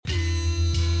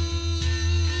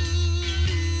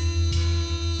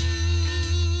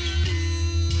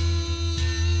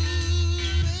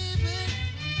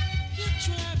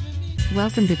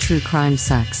Welcome to True Crime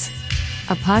Sucks,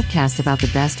 a podcast about the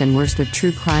best and worst of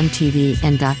true crime TV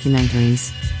and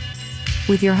documentaries.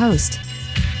 With your host,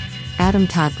 Adam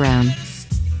Todd Brown.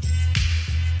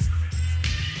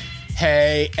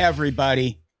 Hey,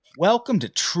 everybody. Welcome to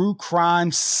True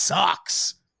Crime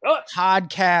Sucks, a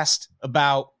podcast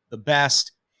about the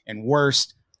best and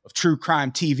worst of true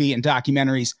crime TV and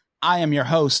documentaries. I am your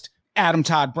host, Adam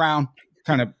Todd Brown.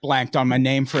 Kind of blanked on my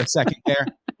name for a second there.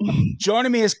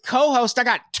 Joining me as co-host, I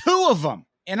got two of them.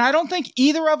 And I don't think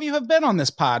either of you have been on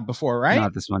this pod before, right?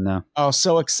 Not this one, no. Oh,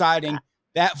 so exciting.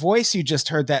 That voice you just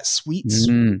heard, that sweet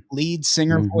lead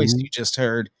singer voice you just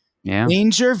heard. Yeah.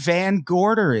 Danger Van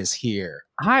Gorder is here.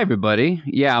 Hi, everybody.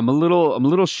 Yeah, I'm a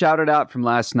little shouted out from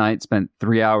last night. Spent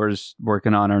 3 hours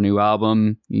working on our new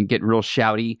album. You get real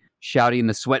shouty in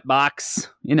the sweat box,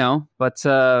 you know. But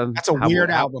that's a weird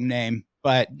album name.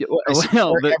 But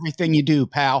everything you do,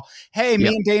 pal. Hey, me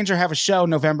and Danger have a show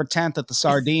November 10th at the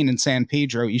Sardine in San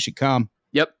Pedro. You should come.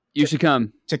 Yep, you should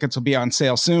come. Tickets will be on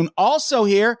sale soon. Also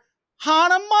here,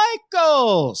 Hana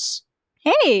Michels.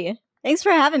 Hey, thanks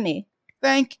for having me.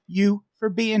 Thank you for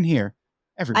being here.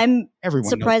 Everyone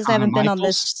surprised I haven't been on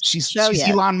this show she's yet.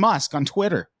 Elon Musk on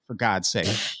Twitter, for God's sake.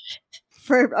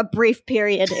 For a brief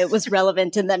period, it was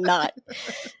relevant and then not.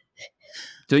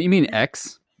 Don't you mean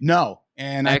X? No.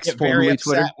 And I get very upset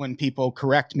Twitter when people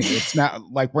correct me. It's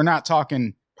not like we're not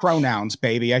talking pronouns,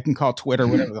 baby. I can call Twitter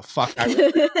whatever the fuck I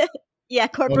want. Yeah,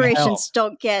 corporations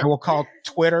don't get. I will call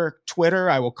Twitter.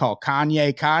 I will call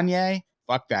Kanye.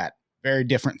 Fuck that. Very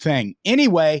different thing.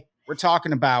 Anyway, we're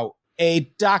talking about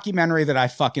a documentary that I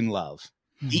fucking love.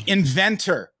 The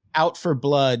Inventor, Out for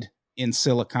Blood in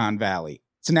Silicon Valley.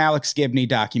 It's an Alex Gibney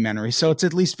documentary, so it's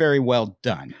at least very well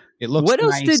done. It looks What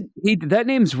else nice. did he? That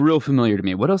name's real familiar to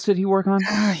me. What else did he work on?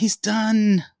 He's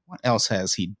done. What else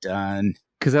has he done?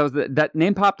 Because that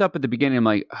name popped up at the beginning. I'm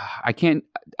like, I can't.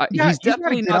 He's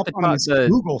definitely not the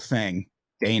Google thing.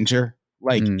 Danger,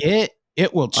 like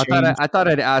it will change. I thought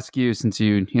I'd ask you since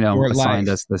you assigned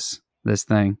us this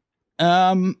thing.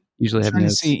 Usually have trying to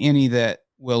see any that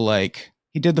will like.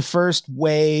 He did the first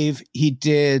wave. He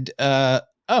did.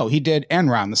 He did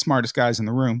Enron, the smartest guys in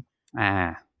the room.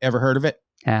 Ever heard of it?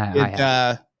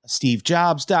 A Steve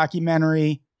Jobs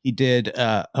documentary. He did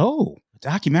a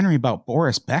documentary about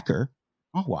Boris Becker.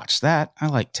 I'll watch that. I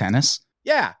like tennis.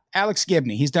 Yeah, Alex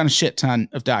Gibney. He's done a shit ton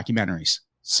of documentaries.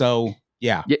 So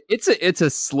yeah, it's a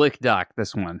slick doc.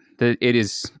 This one, it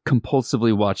is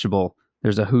compulsively watchable.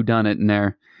 There's a whodunit in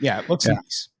there. Yeah, it looks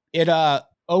nice. It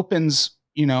opens.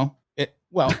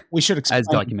 We should explain as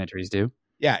documentaries do.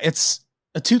 Yeah, it's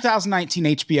a 2019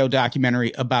 HBO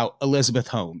documentary about Elizabeth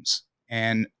Holmes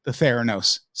and the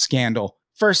Theranos scandal.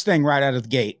 First thing right out of the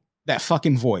gate, that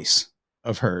fucking voice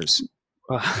of hers.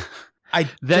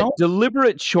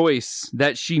 Deliberate choice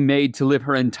that she made to live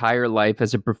her entire life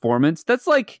as a performance. That's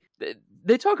like,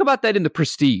 they talk about that in The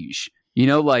Prestige. You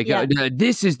know, like,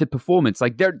 this is the performance.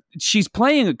 Like, she's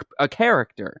playing a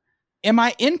character. Am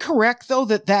I incorrect, though,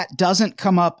 that doesn't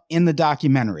come up in the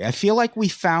documentary? I feel like we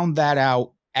found that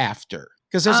out after.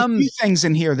 Because there's a few things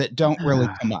in here that don't really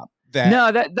come up.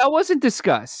 That wasn't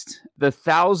discussed. The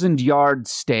 1,000-yard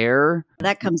stare.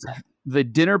 That comes up. The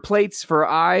dinner plates for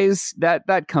eyes,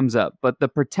 that comes up. But the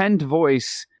pretend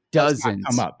voice doesn't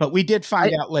come up. But we did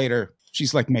find out later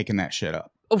she's like making that shit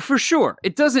up. Oh, for sure.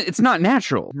 It's not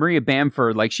natural. Maria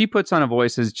Bamford, like she puts on a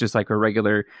voice as just like a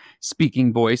regular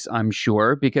speaking voice, I'm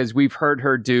sure, because we've heard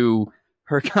her do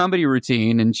her comedy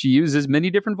routine and she uses many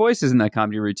different voices in that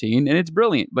comedy routine and it's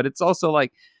brilliant. But it's also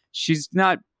like she's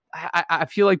not. I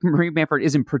feel like Maria Bamford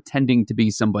isn't pretending to be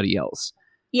somebody else.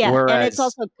 Yeah, and it's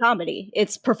also comedy.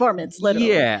 It's performance, literally.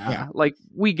 Yeah, like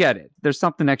we get it. There's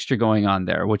something extra going on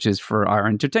there, which is for our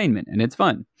entertainment, and it's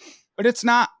fun. But it's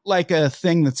not like a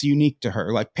thing that's unique to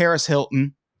her. Like Paris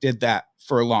Hilton did that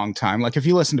for a long time. Like if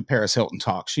you listen to Paris Hilton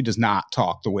talk, she does not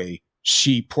talk the way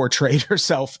she portrayed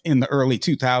herself in the early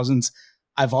 2000s.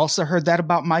 I've also heard that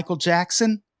about Michael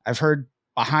Jackson. I've heard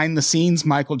behind the scenes,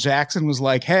 Michael Jackson was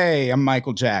like, hey, I'm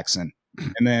Michael Jackson.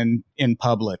 And then in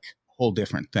public, whole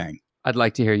different thing. I'd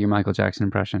like to hear your Michael Jackson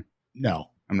impression. No,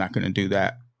 I'm not going to do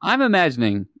that. I'm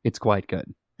imagining it's quite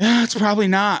good. It's probably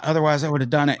not. Otherwise, I would have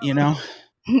done it, you know?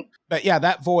 But yeah,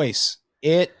 that voice,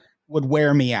 it would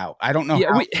wear me out. I don't know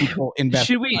how people invest.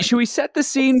 Should we set the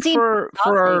scene for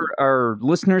our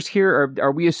listeners here?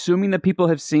 Are we assuming that people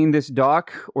have seen this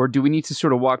doc, or do we need to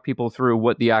sort of walk people through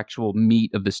what the actual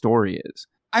meat of the story is?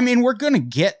 I mean, we're going to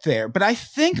get there, but I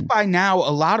think by now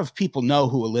a lot of people know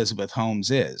who Elizabeth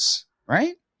Holmes is,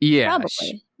 right? Yeah.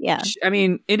 Probably. Yeah. I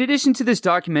mean, in addition to this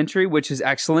documentary, which is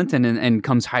excellent and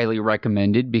comes highly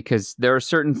recommended because there are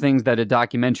certain things that a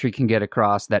documentary can get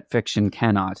across that fiction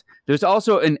cannot. There's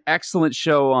also an excellent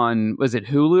show on, was it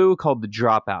Hulu, called The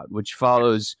Dropout, which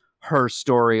follows her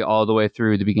story all the way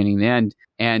through the beginning and the end.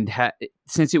 And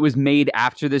since it was made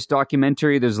after this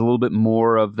documentary, there's a little bit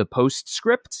more of the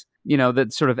postscript, that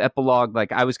sort of epilogue.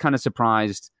 Like, I was kind of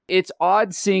surprised. It's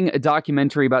odd seeing a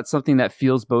documentary about something that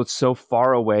feels both so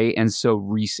far away and so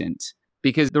recent,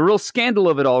 because the real scandal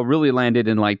of it all really landed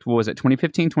in, like, what was it,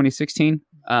 2015, 2016?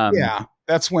 Yeah,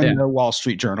 that's when the Wall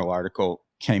Street Journal article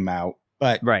came out.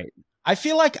 But right. I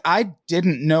feel like I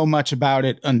didn't know much about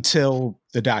it until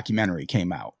the documentary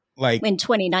came out. Like in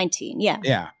 2019, yeah.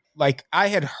 Yeah. Like, I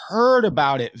had heard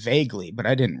about it vaguely, but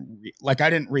I didn't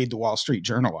read the Wall Street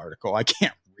Journal article. I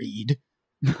can't read.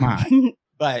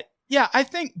 But yeah, I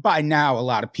think by now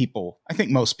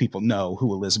most people know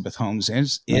who Elizabeth Holmes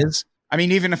is. I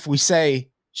mean, even if we say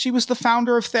she was the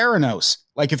founder of Theranos,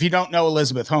 like, if you don't know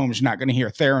Elizabeth Holmes, you're not going to hear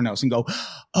Theranos and go,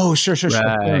 oh, sure,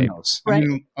 Theranos. Right. I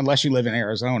mean, unless you live in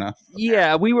Arizona.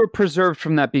 Yeah, we were preserved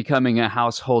from that becoming a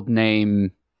household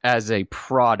name as a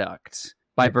product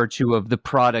by virtue of the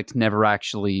product never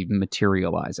actually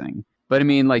materializing. But I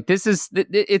mean, like, it's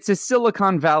a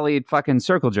Silicon Valley fucking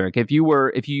circle jerk. If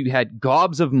you had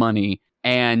gobs of money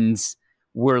and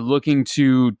were looking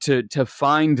to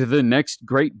find the next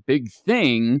great big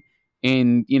thing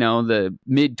in, the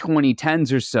mid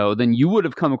 2010s or so, then you would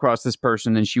have come across this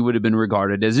person and she would have been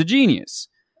regarded as a genius.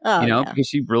 Because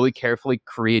she really carefully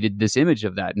created this image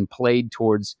of that and played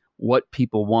towards what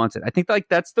people wanted. I think, like,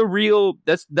 that's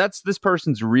this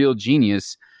person's real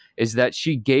genius, is that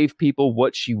she gave people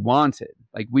what she wanted.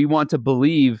 Like, we want to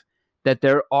believe that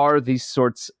there are these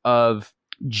sorts of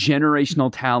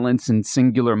generational talents and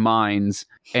singular minds,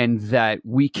 and that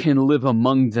we can live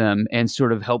among them and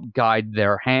sort of help guide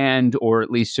their hand, or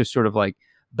at least just sort of like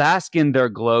bask in their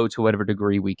glow to whatever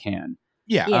degree we can.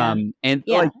 Yeah. And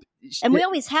we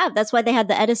always have. That's why they had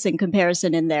the Edison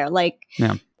comparison in there. Like,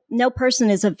 no person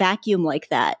is a vacuum like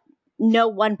that. No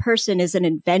one person is an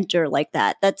inventor like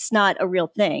that. That's not a real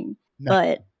thing,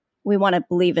 but we want to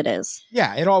believe it is.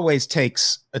 Yeah, it always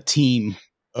takes a team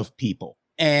of people.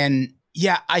 And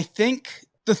yeah, I think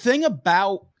the thing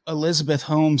about Elizabeth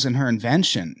Holmes and her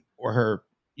invention, or her,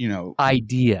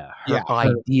 idea, her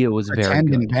idea was very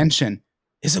good. Invention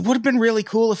is, it would have been really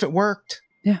cool if it worked.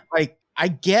 Yeah. Like, I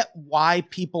get why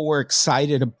people were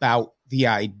excited about the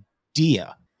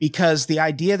idea, because the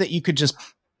idea that you could just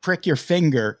prick your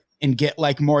finger and get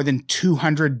like more than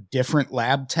 200 different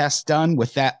lab tests done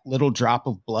with that little drop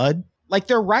of blood. Like,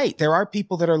 they're right. There are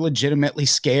people that are legitimately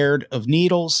scared of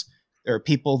needles. There are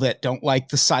people that don't like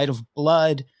the sight of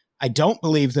blood. I don't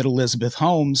believe that Elizabeth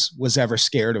Holmes was ever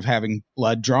scared of having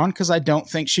blood drawn, because I don't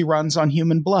think she runs on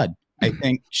human blood. I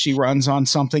think she runs on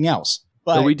something else.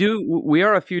 But we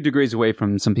are a few degrees away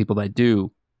from some people that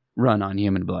do run on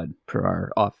human blood, per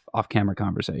our off-camera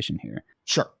conversation here.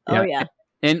 Sure. Oh, yeah.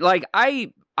 And like,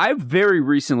 I very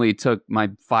recently took my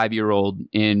 5-year-old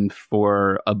in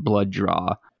for a blood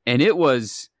draw, and it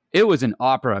was an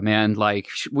opera, man. Like,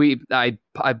 I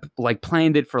like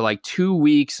planned it for like 2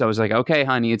 weeks. I was like, okay,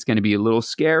 honey, it's going to be a little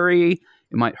scary.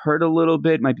 It might hurt a little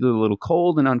bit, might be a little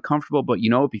cold and uncomfortable, but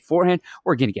beforehand,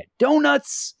 we're going to get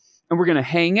donuts and we're going to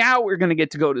hang out. We're going to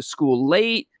get to go to school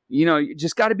late. You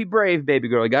just got to be brave, baby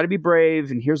girl. You got to be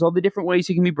brave. And here's all the different ways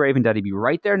you can be brave, and daddy be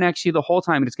right there next to you the whole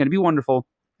time. And it's going to be wonderful.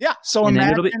 Yeah. So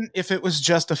imagine if it was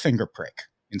just a finger prick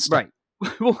instead.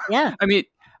 Right. Well, yeah. I mean,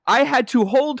 I had to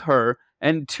hold her,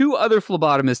 and 2 other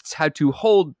phlebotomists had to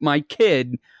hold my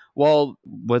kid while,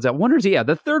 was that one or two? Yeah,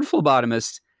 the third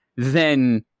phlebotomist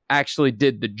then actually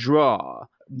did the draw.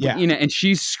 Yeah. And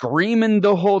she's screaming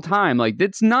the whole time. Like,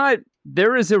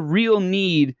 there is a real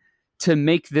need to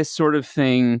make this sort of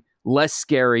thing less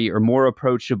scary or more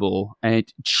approachable and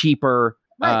cheaper.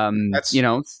 Right. The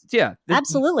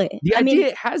Absolutely.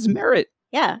 idea has merit.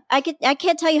 Yeah. I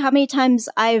can't tell you how many times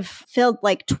I've filled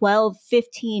like 12,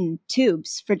 15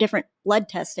 tubes for different blood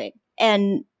testing.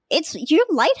 And you're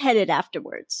lightheaded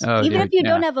afterwards. Oh, Even dude, if you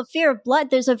don't have a fear of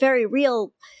blood, there's a very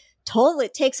real toll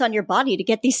it takes on your body to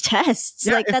get these tests.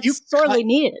 Yeah, like, that's sorely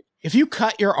needed. If you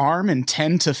cut your arm and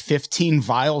 10 to 15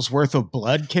 vials worth of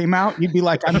blood came out, you'd be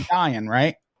like, I'm dying,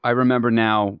 right? I remember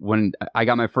now when I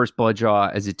got my first blood draw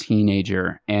as a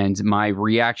teenager, and my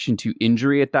reaction to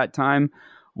injury at that time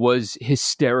was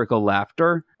hysterical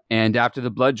laughter. And after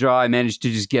the blood draw, I managed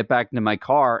to just get back into my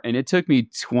car, and it took me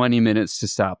 20 minutes to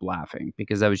stop laughing,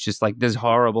 because I was just like this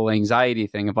horrible anxiety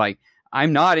thing of like,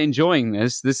 I'm not enjoying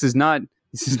this. This is not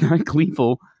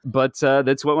gleeful, but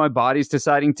that's what my body's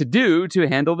deciding to do to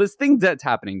handle this thing that's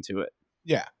happening to it.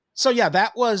 Yeah. So yeah,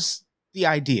 that was the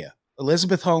idea.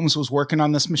 Elizabeth Holmes was working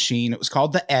on this machine. It was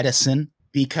called the Edison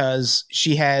because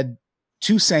she had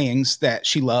two sayings that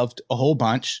she loved a whole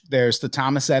bunch. There's the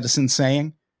Thomas Edison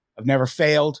saying, I've never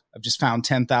failed. I've just found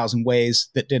 10,000 ways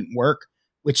that didn't work,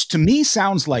 which to me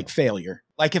sounds like failure.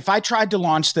 Like if I tried to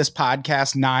launch this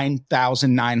podcast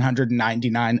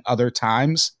 9,999 other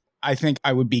times, I think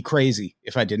I would be crazy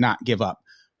if I did not give up.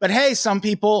 But hey, some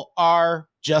people are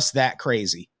just that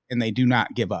crazy and they do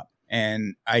not give up.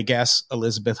 And I guess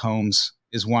Elizabeth Holmes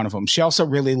is one of them. She also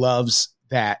really loves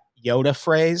that Yoda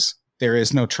phrase. There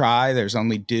is no try, there's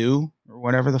only do, or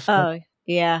whatever the fuck. Oh,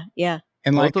 yeah, yeah.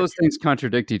 And both those things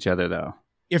contradict each other, though.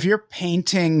 If you're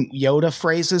painting Yoda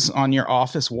phrases on your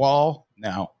office wall,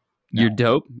 no. You're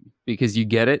dope because you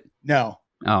get it? No.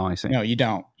 Oh, I see. No, you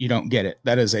don't. You don't get it.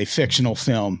 That is a fictional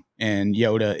film, and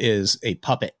Yoda is a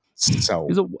puppet. So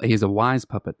he's a wise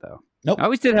puppet, though. Nope. I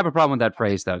always did have a problem with that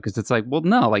phrase, though, because it's like, well,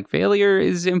 no, like failure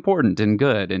is important and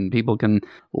good, and people can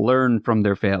learn from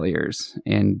their failures,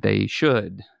 and they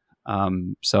should.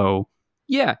 So,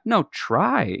 yeah, no,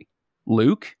 try,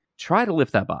 Luke. Try to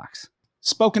lift that box.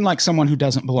 Spoken like someone who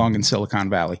doesn't belong in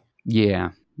Silicon Valley. Yeah.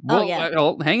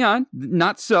 Well, hang on.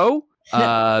 Not so,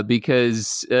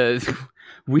 because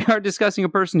we are discussing a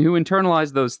person who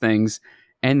internalized those things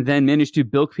and then managed to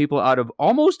bilk people out of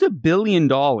almost $1 billion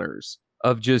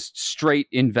of just straight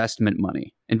investment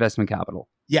money, investment capital.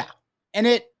 Yeah. And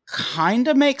it kind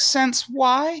of makes sense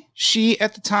why. She,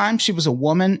 at the time, she was a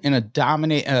woman in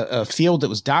a field that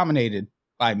was dominated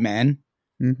by men.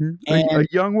 Mm-hmm. A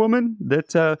young woman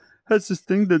that has this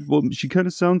thing that, well, she kind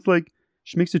of sounds like,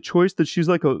 she makes a choice that she's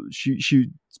like she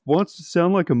wants to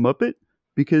sound like a Muppet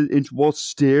because it's while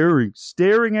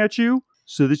staring at you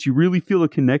so that you really feel a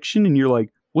connection and you're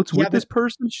like, what's with this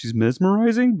person? She's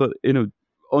mesmerizing, but in an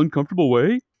uncomfortable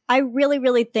way. I really,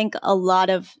 really think a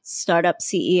lot of startup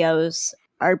CEOs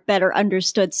are better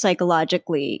understood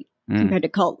psychologically compared to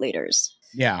cult leaders.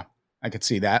 Yeah, I could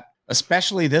see that.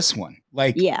 Especially this one.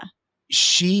 Like, yeah.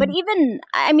 But even,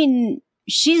 I mean,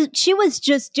 she was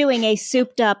just doing a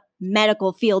souped up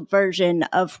medical field version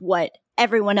of what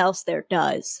everyone else there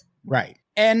does. Right.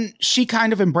 And she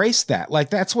kind of embraced that. Like,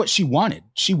 that's what she wanted.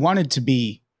 She wanted to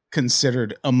be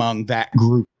considered among that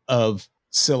group of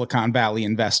Silicon Valley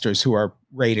investors who are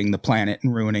raiding the planet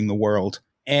and ruining the world.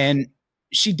 And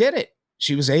she did it.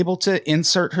 She was able to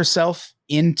insert herself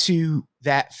into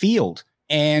that field.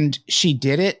 And she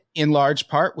did it in large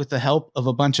part with the help of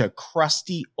a bunch of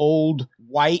crusty old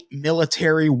white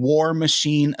military war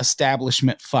machine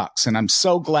establishment fucks. And I'm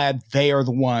so glad they are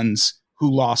the ones who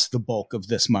lost the bulk of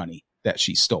this money that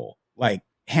she stole. Like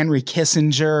Henry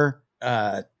Kissinger,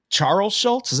 Charles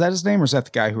Schultz, is that his name? Or is that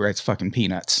the guy who writes fucking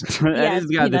Peanuts? That is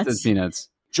the guy that does Peanuts.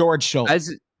 George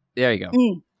Schultz. There you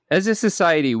go. As a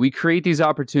society, we create these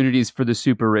opportunities for the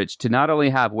super rich to not only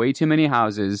have way too many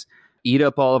houses, eat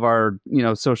up all of our,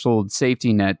 social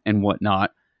safety net and whatnot,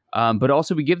 but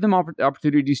also we give them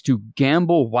opportunities to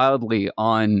gamble wildly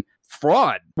on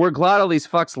fraud. We're glad all these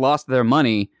fucks lost their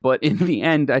money, but in the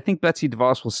end, I think Betsy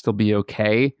DeVos will still be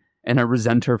okay, and I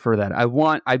resent her for that. I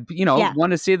want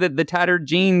to see the tattered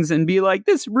jeans and be like,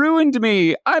 this ruined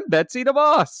me. I'm Betsy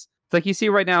DeVos. It's like you see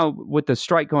right now with the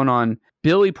strike going on,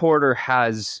 Billy Porter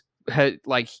has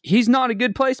he's not a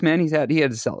good place, man. He had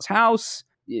to sell his house.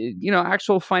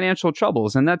 Actual financial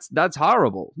troubles, and that's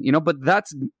horrible, but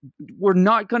we're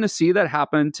not going to see that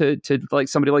happen to like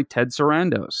somebody like Ted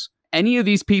Sarandos. Any of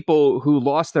these people who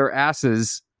lost their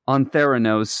asses on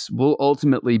Theranos will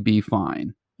ultimately be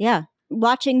fine. Yeah.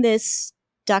 Watching this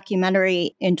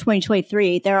documentary in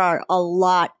 2023, there are a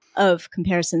lot of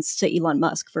comparisons to Elon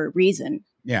Musk for a reason.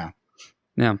 Yeah.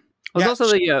 Yeah. There's also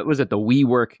the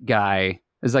WeWork guy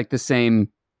is like the same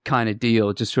kind of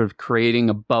deal, just sort of creating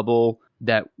a bubble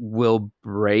that will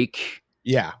break.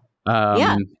 Yeah.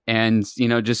 And,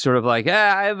 just sort of like,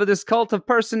 I have this cult of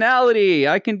personality.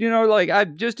 I can,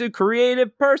 I'm just a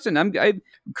creative person. I'm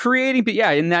creating, but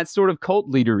in that sort of cult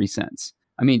leadery sense.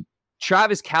 I mean,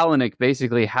 Travis Kalanick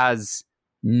basically has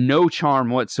no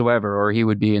charm whatsoever, or he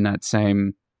would be in that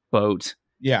same boat.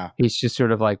 Yeah. He's just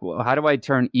sort of like, well, how do I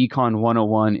turn Econ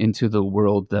 101 into the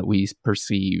world that we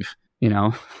perceive?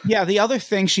 Yeah, the other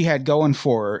thing she had going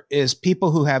for her is people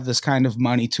who have this kind of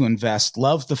money to invest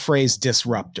love the phrase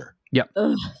disruptor. Yep.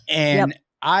 And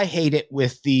I hate it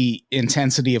with the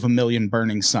intensity of a million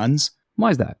burning suns.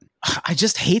 Why is that? I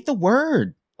just hate the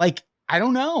word. Like, I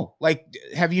don't know. Like,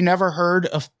 have you never heard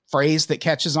a phrase that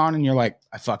catches on and you're like,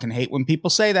 I fucking hate when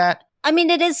people say that? I mean,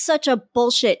 it is such a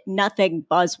bullshit, nothing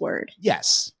buzzword.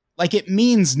 Yes. Like, it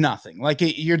means nothing. Like,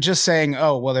 you're just saying,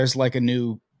 oh, well, there's like a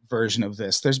new version of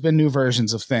this. There's been new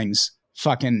versions of things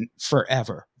fucking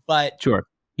forever. But sure.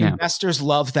 Yeah. Investors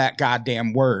love that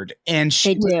goddamn word. And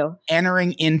she They do.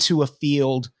 entering into a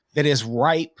field that is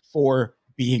ripe for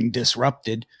being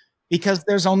disrupted because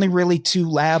there's only really 2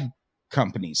 lab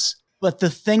companies. But the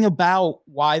thing about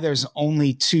why there's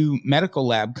only 2 medical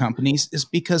lab companies is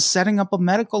because setting up a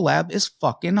medical lab is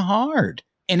fucking hard.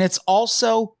 And it's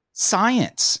also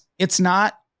science. It's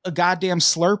not a goddamn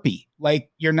Slurpee. Like,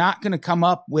 you're not going to come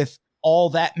up with all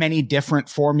that many different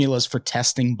formulas for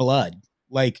testing blood.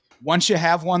 Like, once you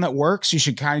have one that works, you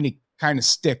should kind of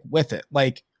stick with it.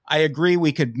 Like, I agree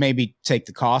we could maybe take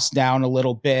the cost down a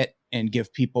little bit and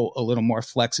give people a little more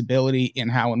flexibility in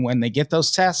how and when they get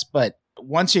those tests. But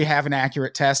once you have an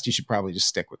accurate test, you should probably just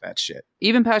stick with that shit.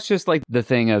 Even past just like the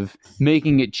thing of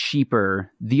making it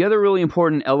cheaper, the other really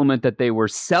important element that they were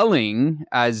selling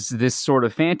as this sort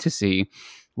of fantasy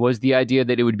was the idea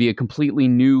that it would be a completely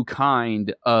new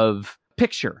kind of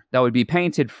picture that would be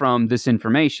painted from this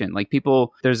information. Like,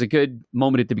 people, there's a good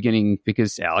moment at the beginning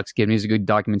because Alex Gibney is a good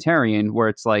documentarian where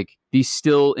it's like these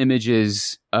still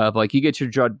images of like, you get your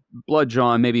blood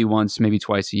drawn maybe once, maybe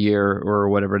twice a year or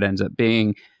whatever it ends up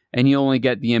being, and you only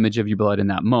get the image of your blood in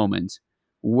that moment.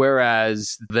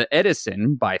 Whereas the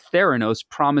Edison by Theranos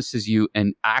promises you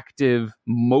an active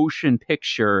motion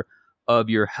picture of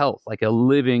your health, like a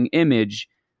living image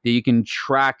that you can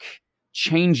track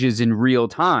changes in real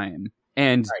time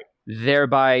and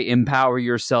thereby empower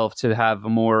yourself to have a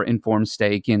more informed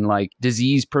stake in like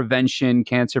disease prevention,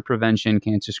 cancer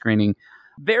screening.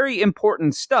 Very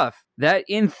important stuff that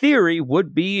in theory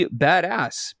would be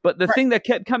badass. But the thing that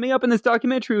kept coming up in this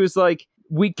documentary was like,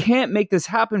 we can't make this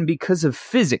happen because of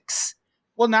physics.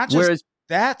 Well, not just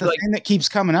that. The thing that keeps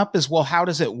coming up is, well, how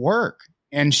does it work?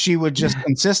 And she would just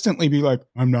consistently be like,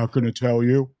 I'm not going to tell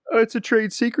you. It's a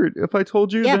trade secret. If I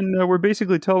told you, then we're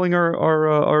basically telling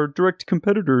our direct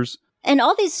competitors. And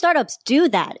all these startups do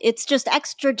that. It's just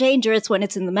extra dangerous when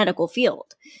it's in the medical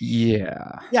field.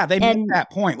 Yeah. Yeah, they make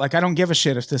that point. Like, I don't give a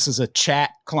shit if this is a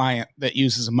chat client that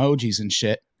uses emojis and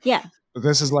shit. Yeah. But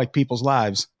this is like people's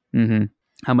lives. Mm-hmm.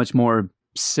 How much more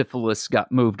syphilis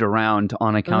got moved around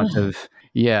on account of...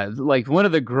 Yeah, like one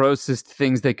of the grossest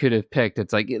things they could have picked.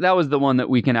 It's like, that was the one that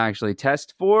we can actually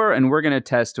test for, and we're going to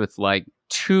test with like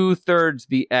 2/3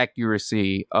 the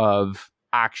accuracy of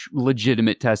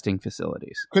legitimate testing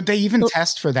facilities. Could they even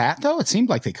test for that, though? It seemed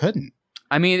like they couldn't.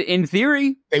 I mean, in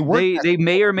theory, they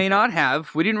may or may not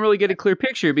have. We didn't really get a clear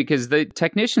picture because the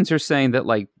technicians are saying that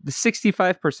like the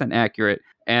 65% accurate,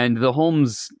 and the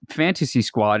Holmes fantasy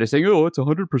squad is saying, oh, it's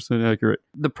 100% accurate.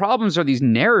 The problems are these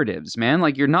narratives, man.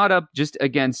 Like, you're not up just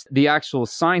against the actual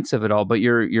science of it all, but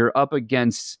you're up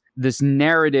against this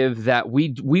narrative that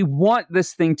we want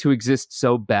this thing to exist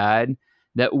so bad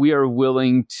that we are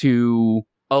willing to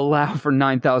allow for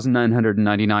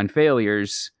 9,999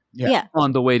 failures. Yeah.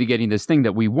 On the way to getting this thing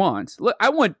that we want. Look, I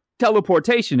want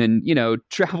teleportation and,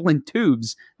 travel in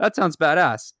tubes. That sounds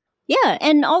badass. Yeah.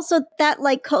 And also that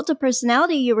like cult of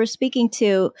personality you were speaking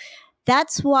to,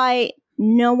 that's why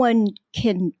no one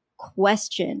can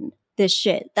question this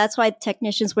shit. That's why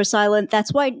technicians were silent.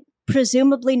 That's why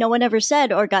presumably no one ever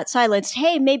said or got silenced,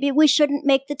 hey, maybe we shouldn't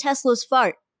make the Teslas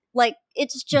fart. Like,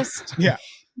 it's just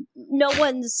no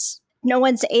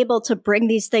one's able to bring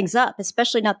these things up,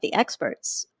 especially not the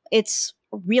experts. It's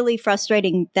really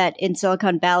frustrating that in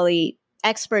Silicon Valley,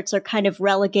 experts are kind of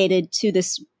relegated to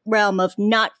this realm of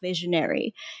not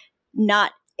visionary,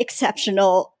 not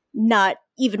exceptional, not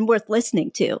even worth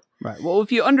listening to. Right. Well,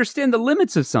 if you understand the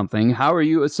limits of something, how are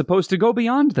you supposed to go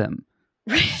beyond them?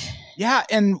 Yeah.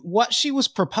 And what she was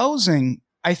proposing,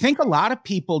 I think a lot of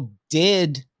people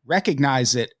did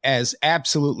recognize it as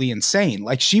absolutely insane.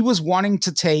 Like, she was wanting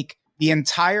to take the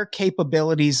entire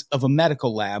capabilities of a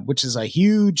medical lab, which is a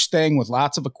huge thing with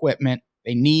lots of equipment.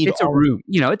 They need a room.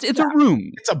 It's a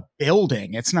room. It's a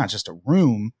building. It's not just a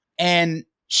room. And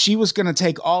she was going to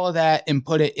take all of that and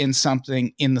put it in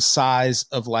something in the size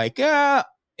of like an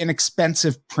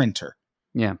expensive printer.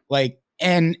 Yeah.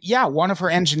 One of her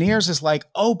engineers is like,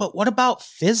 oh, but what about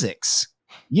physics?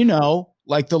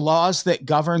 Like the laws that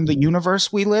govern the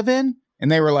universe we live in.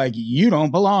 And they were like, you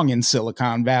don't belong in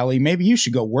Silicon Valley. Maybe you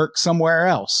should go work somewhere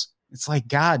else. It's like,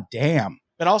 God damn.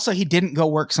 But also, he didn't go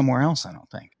work somewhere else, I don't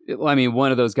think. Well, I mean,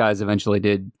 one of those guys eventually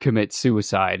did commit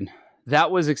suicide. That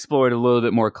was explored a little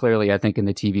bit more clearly, I think, in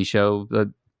the TV show,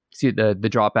 the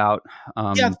Dropout,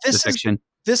 the fiction.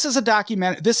 This is a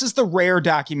documentary. This is the rare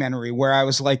documentary where I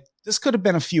was like, this could have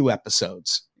been a few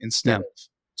episodes instead of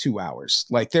 2 hours.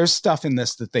 Like, there's stuff in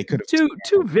this that they could have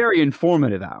two very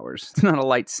informative hours. It's not a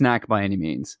light snack by any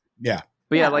means. Yeah.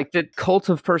 But like the cult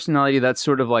of personality, that's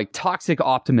sort of like toxic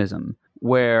optimism,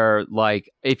 where like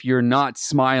if you're not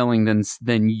smiling,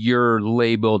 then you're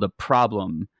labeled a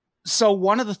problem. So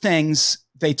one of the things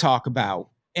they talk about,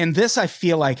 and this I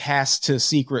feel like has to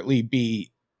secretly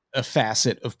be a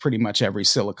facet of pretty much every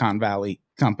Silicon Valley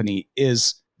company,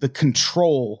 is the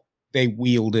control they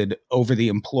wielded over the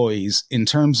employees in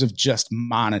terms of just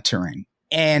monitoring.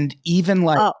 And even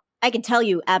like... Oh, I can tell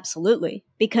you absolutely,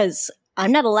 because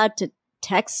I'm not allowed to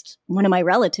text one of my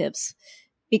relatives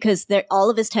because all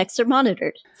of his texts are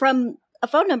monitored from a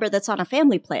phone number that's on a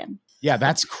family plan. Yeah,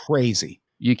 that's crazy.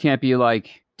 You can't be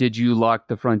like, did you lock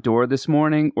the front door this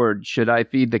morning, or should I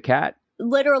feed the cat?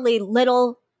 Literally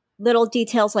little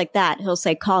details like that. He'll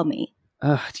say, call me.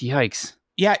 Ugh, yikes.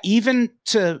 Yeah, even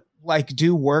to like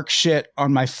do work shit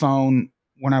on my phone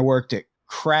when I worked at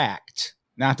Cracked.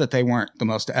 Not that they weren't the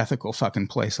most ethical fucking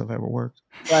place I've ever worked,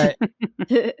 but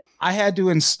I had to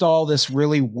install this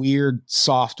really weird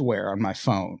software on my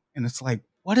phone. And it's like,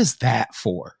 what is that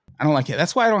for? I don't like it.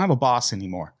 That's why I don't have a boss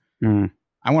anymore.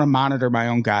 I want to monitor my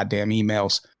own goddamn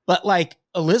emails. But like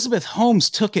Elizabeth Holmes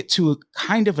took it to a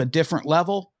kind of a different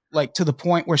level, like to the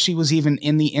point where she was even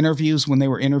in the interviews when they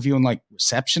were interviewing like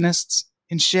receptionists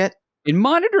and shit. In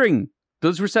monitoring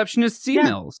those receptionists'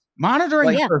 emails. Yeah.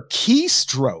 Monitoring her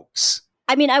keystrokes.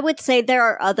 I mean, I would say there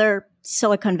are other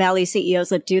Silicon Valley CEOs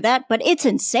that do that, but it's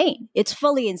insane. It's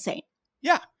fully insane.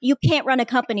 Yeah. You can't run a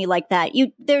company like that.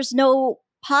 There's no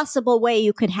possible way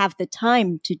you could have the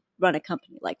time to run a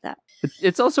company like that.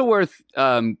 It's also worth,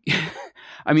 I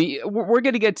mean, we're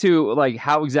going to get to like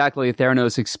how exactly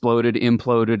Theranos exploded,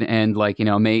 imploded, and like, you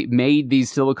know, made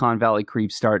these Silicon Valley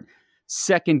creeps start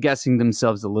second guessing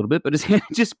themselves a little bit, but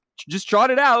just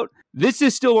trot it out. This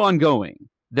is still ongoing.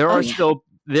 There are still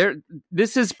there.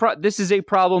 This is a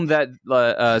problem that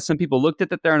some people looked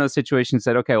at the Theranos situation and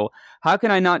said, okay, well, how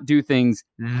can I not do things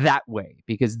that way?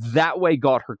 Because that way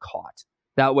got her caught.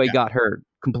 That way got her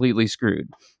completely screwed,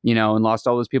 you know, and lost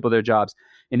all those people their jobs.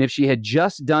 And if she had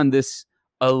just done this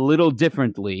a little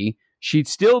differently, she'd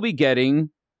still be getting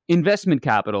investment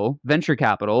capital, venture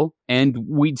capital, and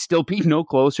we'd still be no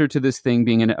closer to this thing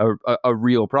being a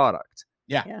real product.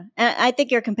 Yeah. And I think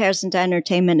your comparison to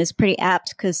entertainment is pretty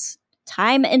apt because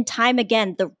time and time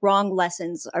again, the wrong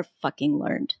lessons are fucking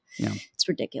learned. Yeah. It's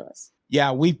ridiculous.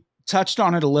 Yeah, we touched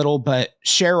on it a little, but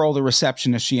Cheryl, the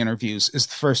receptionist she interviews, is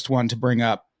the first one to bring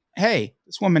up, hey,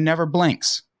 this woman never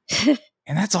blinks.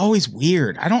 And that's always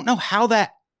weird. I don't know how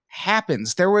that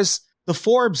happens. There was the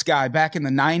Forbes guy back in the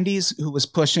 90s who was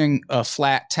pushing a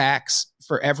flat tax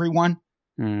for everyone.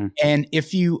 And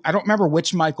I don't remember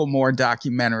which Michael Moore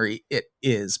documentary it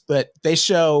is, but they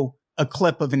show a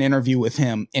clip of an interview with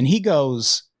him and he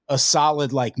goes a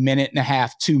solid like minute and a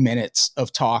half, 2 minutes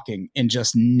of talking and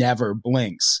just never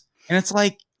blinks. And it's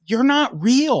like, you're not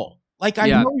real. Like, I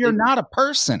know you're not a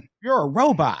person. You're a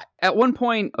robot. At one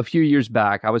point, a few years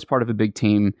back, I was part of a big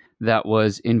team that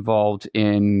was involved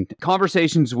in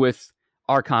conversations with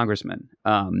our congressman.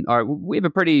 We have a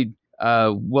pretty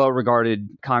well-regarded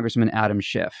Congressman Adam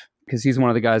Schiff, because he's one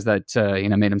of the guys that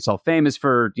made himself famous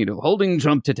for holding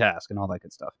Trump to task and all that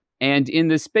good stuff. And in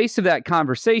the space of that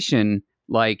conversation,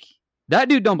 like, that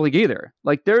dude don't blink either.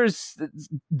 Like, there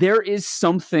is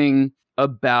something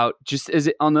about just as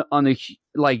it on the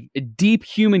like a deep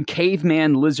human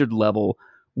caveman lizard level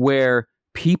where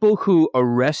people who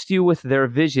arrest you with their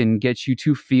vision get you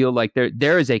to feel like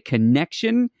there is a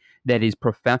connection that is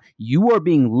profound. You are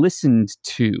being listened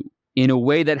to in a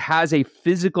way that has a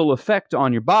physical effect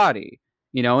on your body,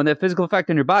 and that physical effect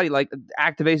on your body like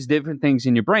activates different things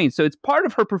in your brain. So it's part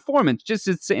of her performance,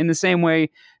 just in the same way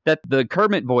that the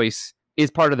Kermit voice is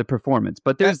part of the performance.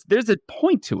 But there's a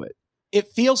point to it. It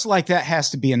feels like that has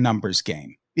to be a numbers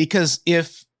game, because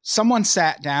if someone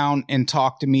sat down and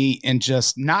talked to me and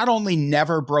just not only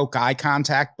never broke eye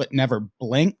contact, but never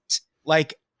blinked,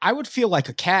 like, I would feel like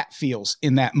a cat feels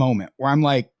in that moment where I'm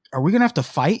like, are we going to have to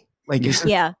fight? Like, is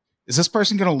this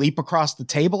person going to leap across the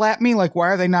table at me? Like,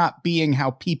 why are they not being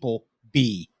how people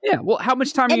be? Yeah. Well, how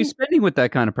much time are you spending with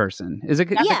that kind of person? Is it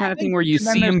the kind of thing where you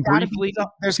see them briefly?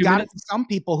 There's got to be some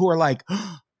people who are like,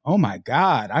 oh my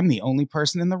God, I'm the only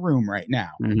person in the room right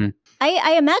now. Mm-hmm.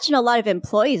 I imagine a lot of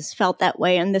employees felt that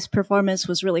way, and this performance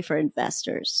was really for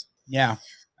investors. Yeah,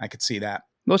 I could see that.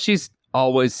 Well, she's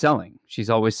always selling. She's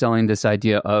always selling this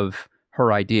idea of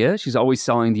her idea. She's always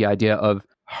selling the idea of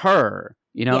her,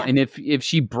 and if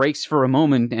she breaks for a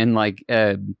moment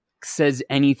and says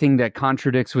anything that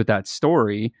contradicts with that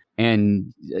story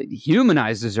and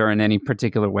humanizes her in any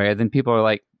particular way, then people are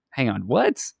like, hang on,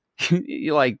 what?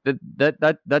 Like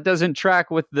that doesn't track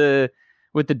with the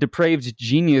depraved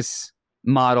genius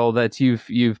model that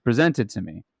you've presented to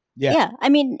me. Yeah. I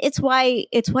mean, it's why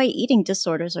eating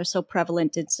disorders are so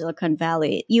prevalent in Silicon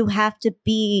Valley. You can't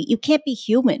be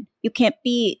human. You can't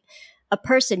be a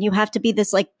person. You have to be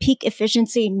this like peak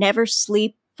efficiency, never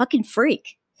sleep fucking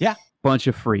freak. Yeah. Bunch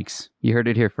of freaks. You heard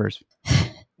it here first.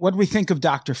 What do we think of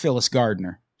Dr. Phyllis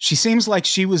Gardner? She seems like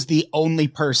she was the only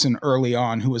person early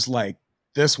on who was like,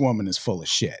 this woman is full of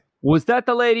shit. Was that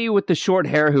the lady with the short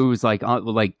hair who was like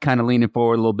kind of leaning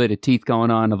forward, a little bit of teeth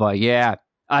going on of like, yeah,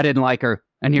 I didn't like her.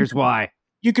 And here's why.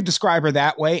 You could describe her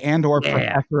that way or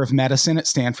professor of medicine at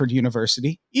Stanford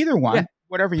University. Either one,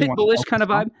 whatever you want. Pitbullish kind of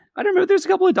vibe. I don't know. There's a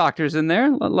couple of doctors in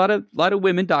there. A lot of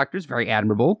women doctors, very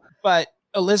admirable. But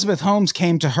Elizabeth Holmes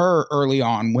came to her early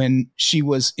on when she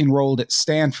was enrolled at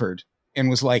Stanford and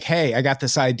was like, hey, I got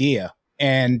this idea.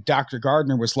 And Dr.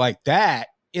 Gardner was like, that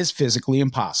is physically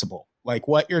impossible. Like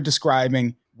what you're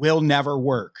describing will never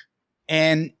work.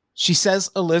 And she says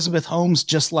Elizabeth Holmes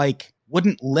just like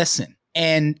wouldn't listen.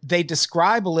 And they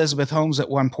describe Elizabeth Holmes at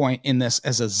one point in this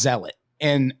as a zealot.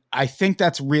 And I think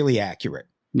that's really accurate.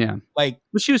 Yeah. Like,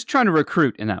 well, she was trying to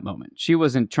recruit in that moment. She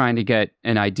wasn't trying to get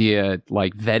an idea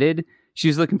like vetted. She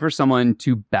was looking for someone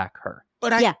to back her.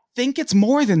 But I think it's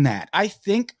more than that. I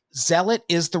think zealot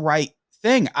is the right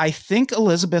thing. I think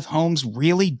Elizabeth Holmes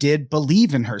really did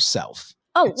believe in herself.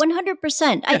 Oh,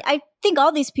 100%. Yeah. I think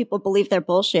all these people believe their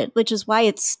bullshit, which is why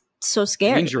it's so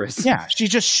scary. Dangerous. Yeah, she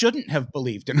just shouldn't have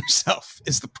believed in herself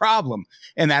is the problem.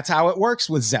 And that's how it works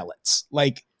with zealots.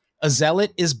 Like a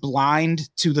zealot is blind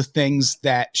to the things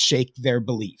that shake their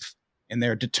belief and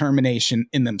their determination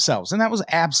in themselves. And that was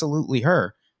absolutely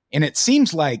her. And it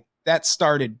seems like that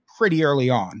started pretty early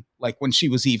on, like when she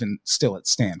was even still at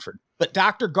Stanford. But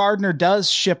Dr. Gardner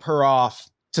does ship her off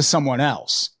to someone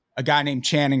else, a guy named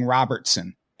Channing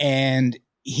Robertson. And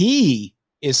he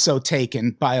is so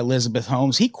taken by Elizabeth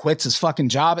Holmes, he quits his fucking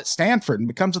job at Stanford and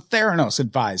becomes a Theranos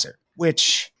advisor,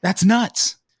 which that's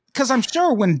nuts. Because I'm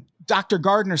sure when Dr.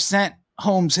 Gardner sent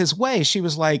Holmes his way, she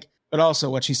was like, but also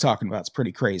what she's talking about is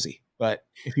pretty crazy. But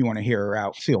if you want to hear her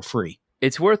out, feel free.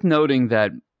 It's worth noting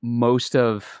that most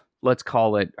of, let's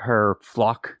call it her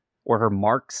flock or her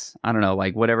marks, I don't know,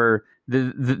 like whatever,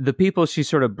 the people she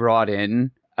sort of brought in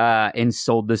and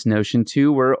sold this notion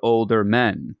to were older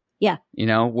men. Yeah. You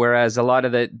know, whereas a lot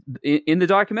of in the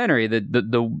documentary,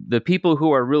 the people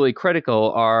who are really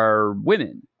critical are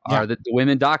women, are the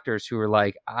women doctors who are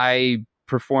like, I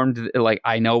performed, like,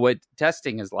 I know what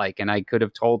testing is like. And I could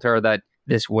have told her that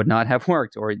this would not have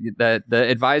worked. Or the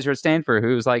advisor at Stanford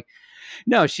who was like,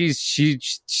 no,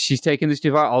 she's taking this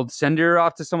too far. I'll send her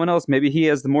off to someone else. Maybe he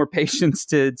has the more patience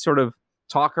to sort of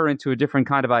talk her into a different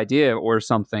kind of idea or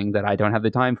something that I don't have the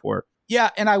time for.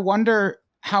 Yeah. And I wonder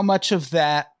how much of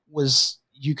that was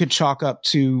you could chalk up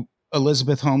to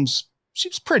Elizabeth Holmes. She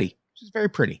was pretty. She's very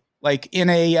pretty, like in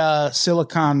a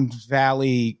Silicon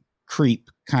Valley creep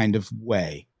kind of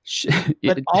way.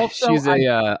 But also, she's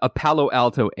a Palo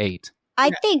Alto 8.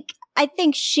 I think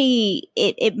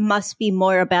it must be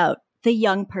more about the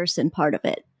young person part of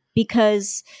it,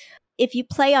 because if you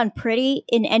play on pretty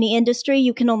in any industry,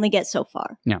 you can only get so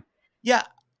far. Yeah.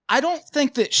 I don't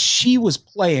think that she was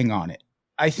playing on it.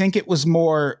 I think it was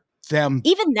more them.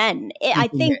 Even then, I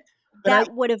think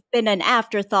that would have been an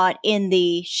afterthought in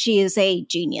the she is a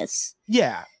genius.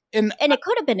 Yeah. And it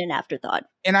could have been an afterthought.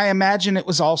 And I imagine it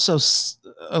was also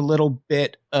a little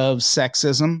bit of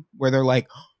sexism where they're like,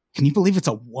 can you believe it's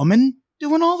a woman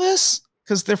doing all this?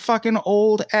 Because they're fucking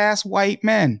old ass white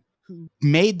men who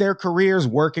made their careers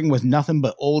working with nothing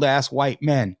but old ass white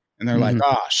men. And they're like,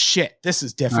 oh shit, this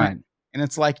is different. Right. And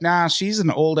it's like, nah, she's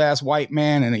an old ass white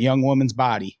man in a young woman's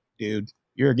body, dude.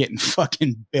 You're getting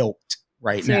fucking bilked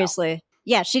right Seriously. now.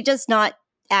 Yeah, she does not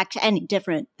act any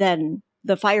different than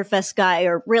the Firefest guy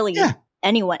or really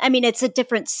anyone. I mean, it's a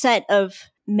different set of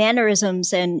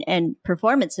mannerisms and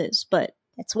performances, but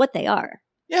that's what they are.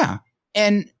 Yeah.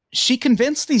 And she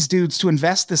convinced these dudes to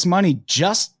invest this money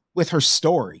just with her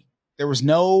story. There was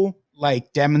no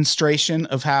like demonstration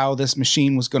of how this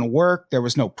machine was going to work. There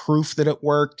was no proof that it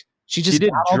worked. She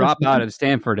did drop out of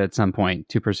Stanford at some point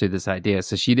to pursue this idea.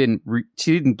 So she didn't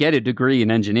get a degree in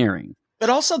engineering. But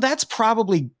also that's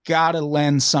probably got to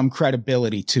lend some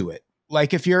credibility to it.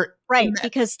 Like if you're right,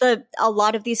 because a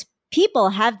lot of these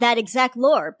people have that exact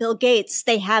lore. Bill Gates,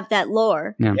 they have that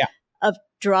lore of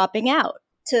dropping out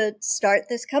to start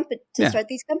this company, start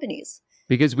these companies.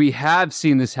 Because we have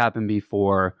seen this happen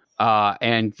before,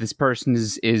 and this person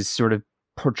is sort of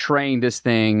portraying this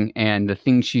thing, and the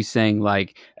thing she's saying,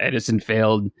 like Edison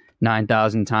failed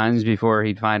 9,000 times before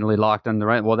he finally locked on the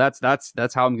right. Well, that's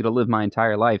how I'm going to live my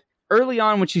entire life. Early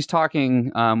on, when she's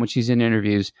talking, when she's in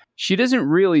interviews, she doesn't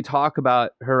really talk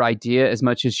about her idea as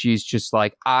much as she's just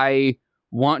like, I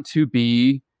want to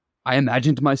be, I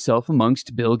imagined myself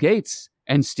amongst Bill Gates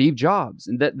and Steve Jobs.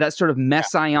 And that sort of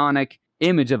messianic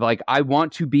image of like, I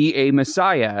want to be a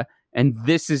messiah. And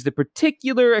this is the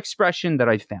particular expression that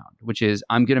I found, which is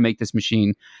I'm going to make this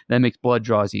machine that makes blood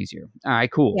draws easier. All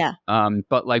right, cool. Yeah.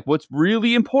 But like what's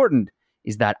really important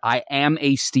is that I am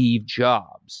a Steve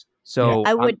Jobs. So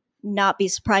I would not be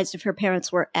surprised if her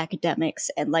parents were academics.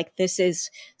 And like, this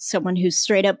is someone who's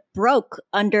straight up broke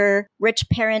under rich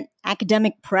parent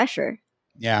academic pressure.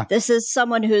 Yeah. This is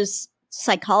someone whose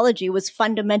psychology was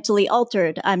fundamentally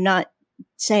altered. I'm not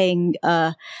saying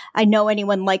I know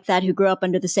anyone like that who grew up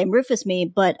under the same roof as me,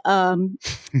 but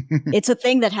it's a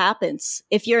thing that happens.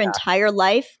 If your entire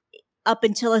life up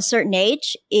until a certain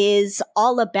age is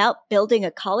all about building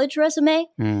a college resume,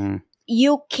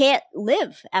 you can't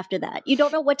live after that. You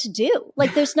don't know what to do.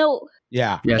 Like there's no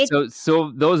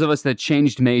So those of us that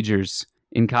changed majors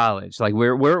in college, like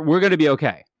we're going to be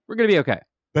okay. We're going to be okay.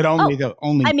 But only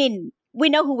I mean, we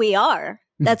know who we are.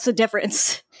 That's the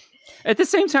difference. At the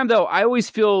same time, though, I always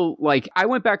feel like I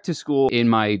went back to school in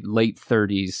my late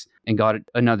 30s and got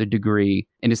another degree.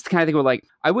 And it's the kind of thing where, like,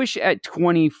 I wish at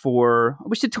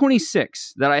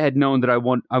 26 that I had known that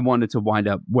I wanted to wind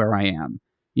up where I am.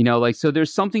 You know, like, so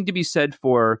there's something to be said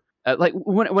for, like,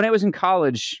 when I was in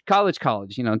college,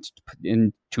 you know,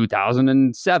 in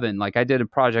 2007, like, I did a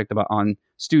project on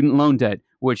student loan debt,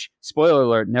 which, spoiler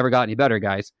alert, never got any better,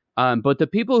 guys. But the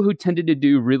people who tended to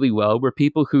do really well were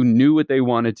people who knew what they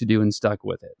wanted to do and stuck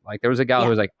with it. Like there was a guy who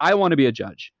was like, I want to be a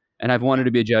judge. And I've wanted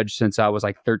to be a judge since I was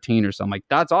like 13 or something. Like,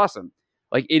 that's awesome.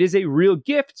 Like it is a real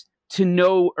gift to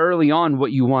know early on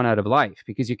what you want out of life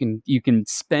because you can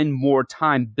spend more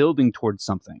time building towards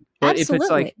something. But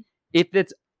Absolutely. if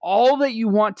it's all that you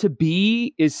want to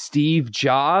be is Steve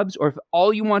Jobs, or if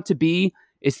all you want to be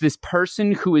is this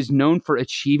person who is known for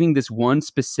achieving this one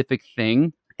specific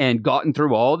thing, and gotten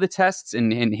through all the tests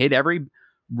and hit every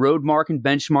road mark and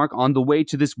benchmark on the way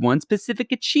to this one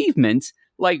specific achievement,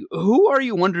 like, who are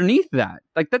you underneath that?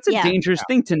 Like, that's a dangerous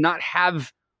thing to not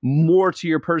have more to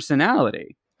your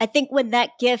personality. I think when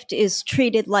that gift is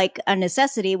treated like a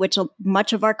necessity, which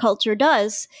much of our culture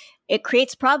does, it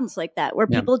creates problems like that, where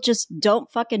people just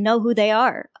don't fucking know who they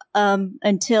are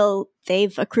until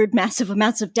they've accrued massive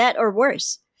amounts of debt or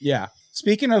worse. Yeah.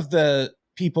 Speaking of the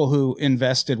people who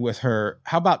invested with her,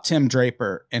 how about Tim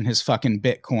Draper and his fucking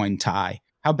Bitcoin tie?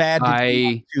 How bad did you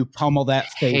want to pummel that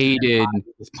face? Hated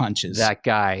with punches. That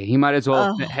guy. He might as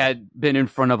well had been in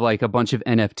front of like a bunch of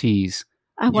NFTs.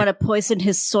 I want to poison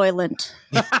his Soylent.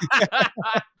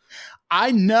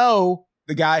 I know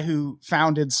the guy who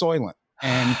founded Soylent,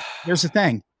 and here's the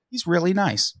thing: he's really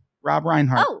nice. Rob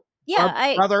Reinhardt. Oh,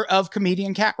 yeah, brother of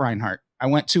comedian Kat Reinhardt. I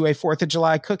went to a 4th of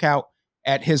July cookout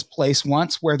at his place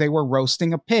once where they were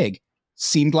roasting a pig.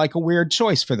 Seemed like a weird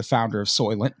choice for the founder of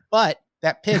Soylent, but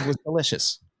that pig was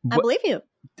delicious. I believe you.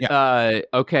 Yeah.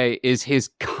 Okay. Is his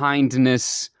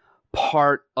kindness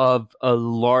part of a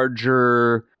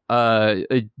larger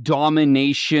a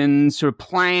domination sort of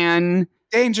plan?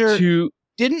 Danger.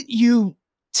 Didn't you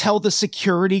tell the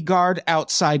security guard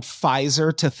outside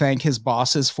Pfizer to thank his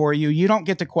bosses for you? You don't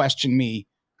get to question me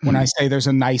when I say there's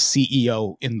a nice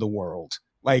CEO in the world.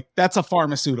 Like, that's a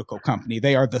pharmaceutical company.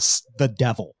 They are the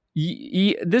devil.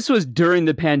 This was during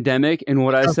the pandemic, and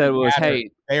what I said was, hey,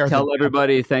 tell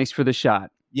everybody thanks for the shot.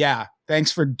 Yeah,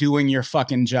 thanks for doing your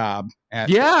fucking job.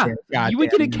 We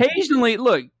can occasionally,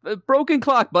 look, a broken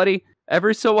clock, buddy.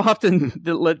 Every so often,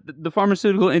 the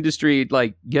pharmaceutical industry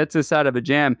like gets us out of a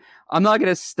jam. I'm not going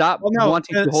to stop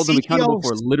wanting to hold them accountable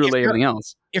for literally everything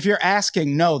else. If you're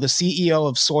asking, no, the CEO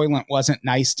of Soylent wasn't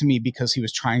nice to me because he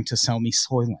was trying to sell me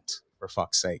Soylent. For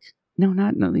fuck's sake. No.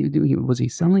 Was he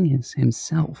selling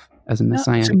himself as a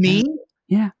messiah? To me?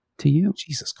 Yeah, to you.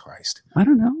 Jesus Christ. I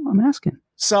don't know. I'm asking.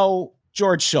 So,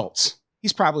 George Shultz.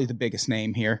 He's probably the biggest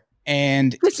name here.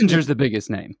 And Kissinger's the biggest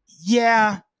name.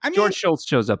 Yeah. I mean, George Shultz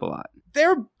shows up a lot.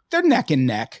 They're neck and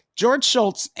neck. George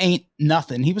Shultz ain't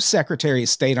nothing. He was Secretary of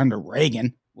State under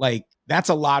Reagan. Like, that's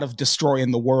a lot of destroying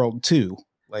the world, too.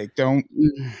 Like, don't...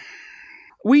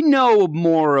 We know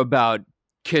more about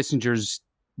Kissinger's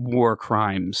war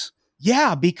crimes.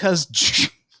 Yeah, because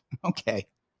okay.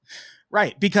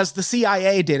 Right, because the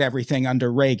CIA did everything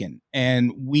under Reagan,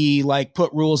 and we like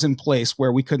put rules in place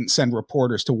where we couldn't send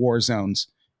reporters to war zones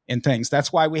and things.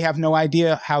 That's why we have no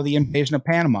idea how the invasion of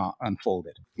Panama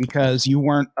unfolded, because you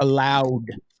weren't allowed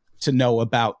to know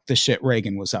about the shit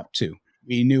Reagan was up to.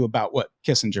 We knew about what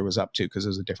Kissinger was up to because it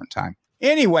was a different time.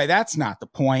 Anyway, that's not the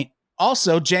point.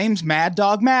 Also, James Mad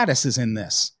Dog Mattis is in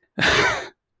this.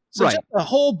 So right. Just a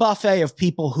whole buffet of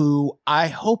people who I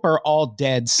hope are all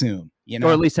dead soon, you know,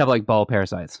 or at least have like ball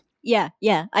parasites. Yeah.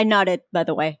 I nodded, by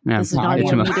the way. Yeah, this is not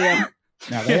your medium.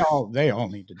 Now they all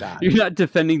need to die. You're not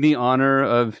defending the honor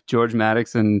of George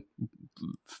Maddox and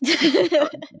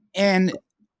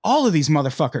all of these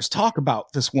motherfuckers talk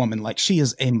about this woman like she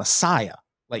is a messiah.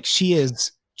 Like she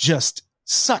is just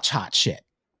such hot shit.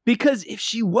 Because if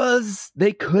she was,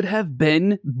 they could have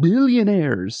been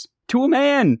billionaires to a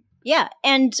man. Yeah,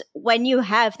 and when you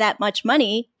have that much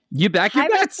money, you back your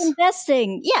bets.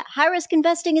 High risk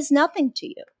investing is nothing to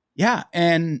you. Yeah,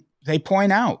 and they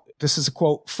point out, this is a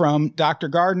quote from Dr.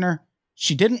 Gardner,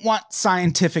 she didn't want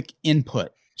scientific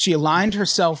input. She aligned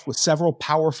herself with several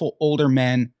powerful older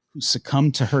men who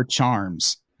succumbed to her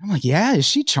charms. I'm like, yeah, is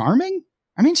she charming?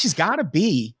 I mean, she's got to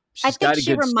be. I think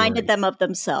she reminded them of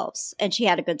themselves, and she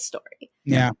had a good story.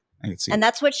 Yeah, I can see. And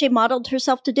that's what she modeled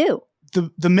herself to do.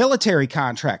 The military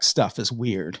contract stuff is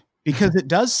weird because it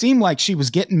does seem like she was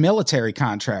getting military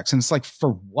contracts, and it's like,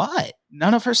 for what?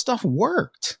 None of her stuff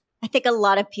worked. I think a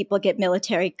lot of people get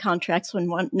military contracts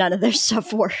when none of their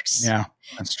stuff works. Yeah,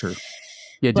 that's true.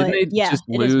 Yeah, didn't they just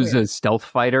lose a stealth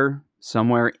fighter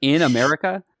somewhere in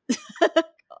America?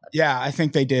 Yeah, I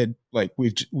think they did. Like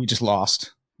we just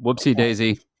lost. Whoopsie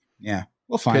daisy. Yeah,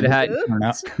 we'll find it.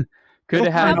 Could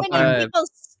have had.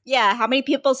 How many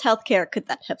people's healthcare could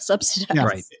that have subsidized? Yeah,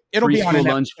 right. It'll be on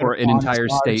lunch for an entire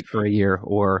state for a year,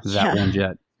 or that one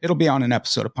jet. It'll be on an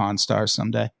episode of Pawn Stars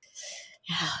someday.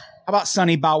 How about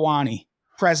Sunny Balwani,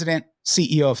 president,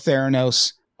 CEO of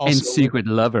Theranos, and secret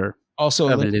lover also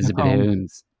of Elizabeth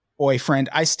Holmes. Boyfriend.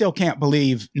 I still can't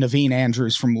believe Naveen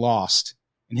Andrews from Lost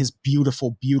and his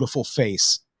beautiful, beautiful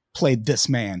face played this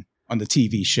man on the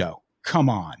TV show. Come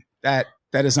on. That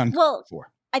is uncalled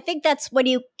for. I think that's when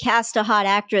you cast a hot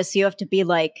actress, you have to be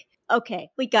like, okay,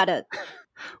 we gotta.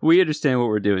 We understand what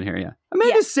we're doing here, yeah.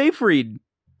 Amanda Seyfried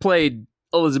played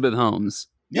Elizabeth Holmes.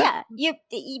 Yeah,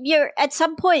 you're at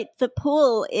some point the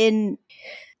pool in.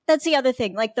 That's the other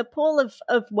thing. Like the pool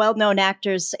of well-known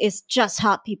actors is just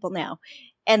hot people now,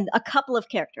 and a couple of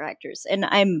character actors, and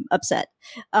I'm upset.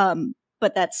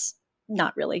 But that's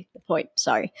not really the point.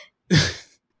 Sorry.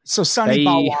 So Sunny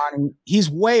Balwani, he's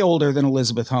way older than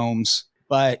Elizabeth Holmes,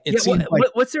 but it seems like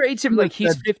what's their age? Like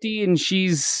he's 50 and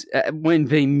she's when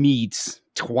they meet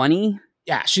 20.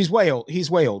 Yeah, she's way old.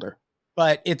 He's way older,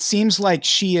 but it seems like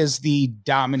she is the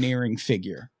domineering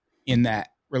figure in that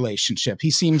relationship.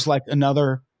 He seems like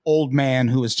another old man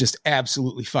who is just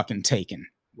absolutely fucking taken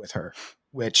with her,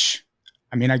 which,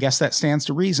 I mean, I guess that stands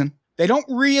to reason. They don't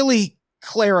really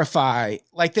clarify,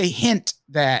 like they hint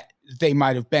that they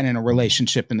might have been in a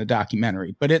relationship in the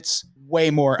documentary, but it's way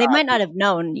more. They might not have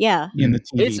known. Yeah. In the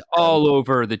TV it's all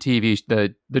over the TV,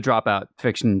 the Dropout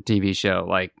fiction TV show.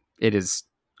 Like it is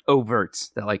overt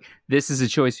that like, this is a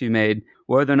choice we made.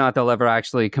 Whether or not they'll ever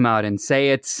actually come out and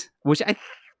say it, which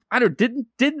I don't,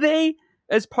 did they,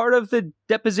 as part of the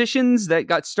depositions that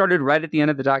got started right at the end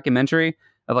of the documentary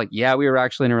of like, yeah, we were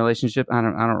actually in a relationship. I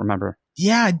don't remember.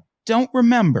 Yeah. I don't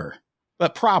remember.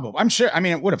 But probably, I'm sure, I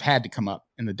mean, it would have had to come up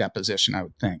in the deposition, I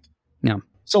would think. Yeah.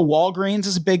 So Walgreens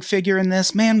is a big figure in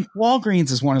this. Man,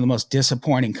 Walgreens is one of the most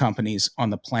disappointing companies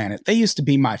on the planet. They used to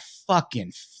be my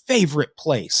fucking favorite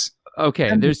place.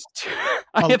 Okay,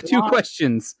 I have two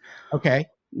questions. Okay.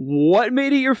 What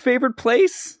made it your favorite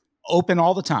place? Open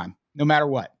all the time, no matter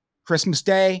what. Christmas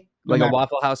Day. Like a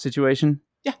Waffle House situation?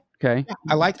 Yeah. Okay. Yeah,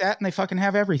 I like that, and they fucking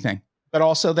have everything. But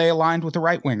also they aligned with the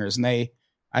right-wingers, and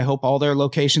I hope all their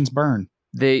locations burn.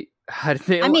 That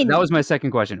was my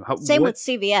second question. Same with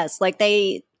CVS. Like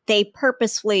they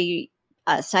purposefully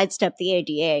sidestep the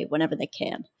ADA whenever they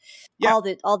can. Yeah.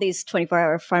 All these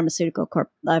 24-hour pharmaceutical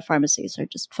pharmacies are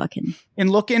just fucking. And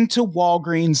look into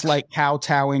Walgreens like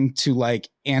kowtowing to like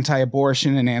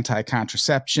anti-abortion and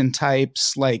anti-contraception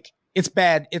types. Like it's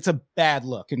bad. It's a bad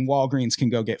look, and Walgreens can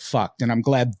go get fucked. And I'm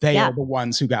glad they are the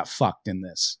ones who got fucked in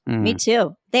this. Mm. Me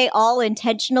too. They all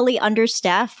intentionally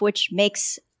understaff, which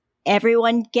makes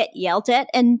everyone get yelled at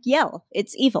and yell.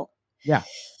 It's evil. Yeah.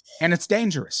 And it's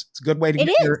dangerous. It's a good way to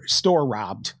get your store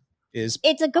robbed. It's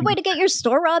a good way to get your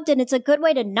store robbed, and it's a good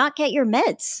way to not get your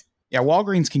meds. Yeah,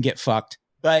 Walgreens can get fucked.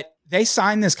 But they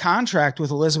signed this contract with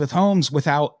Elizabeth Holmes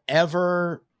without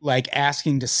ever like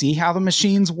asking to see how the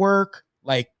machines work.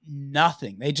 Like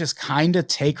nothing. They just kind of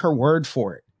take her word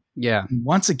for it. Yeah. And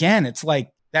once again, it's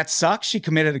like, that sucks. She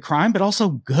committed a crime, but also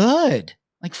good.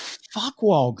 Like, fuck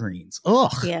Walgreens.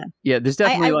 Ugh. Yeah. Yeah, there's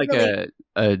definitely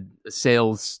a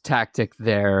sales tactic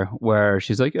there where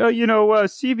she's like,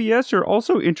 CVS are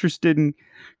also interested in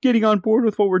getting on board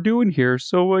with what we're doing here.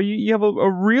 So you have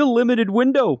a real limited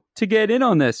window to get in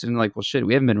on this. And like, well, shit,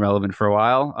 we haven't been relevant for a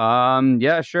while.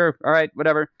 Yeah, sure. All right,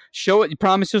 whatever. Show it. You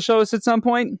promise you'll show us at some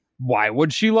point? Why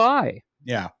would she lie?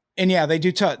 Yeah. And yeah, they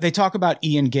do. They talk about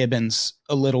Ian Gibbons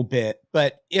a little bit,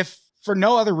 but if for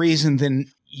no other reason than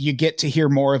you get to hear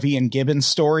more of Ian Gibbons'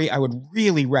 story, I would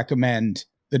really recommend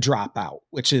The Dropout,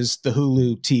 which is the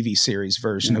Hulu TV series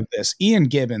version of this. Ian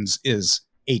Gibbons is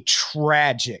a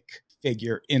tragic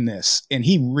figure in this, and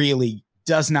he really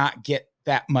does not get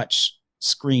that much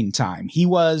screen time. He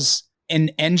was an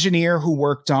engineer who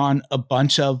worked on a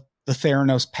bunch of the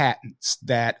Theranos patents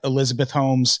that Elizabeth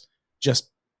Holmes just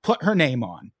put her name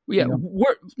on. Yeah,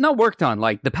 not worked on.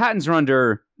 Like, the patents are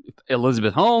under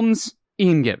Elizabeth Holmes,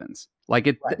 Ian Gibbons. Like,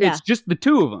 it's just the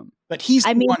two of them. But he's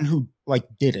the one who, like,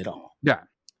 did it all. Yeah.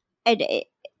 And it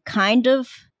kind of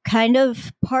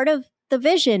part of the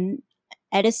vision.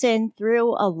 Edison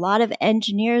threw a lot of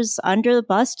engineers under the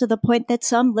bus to the point that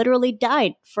some literally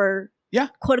died for,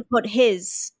 quote unquote,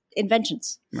 his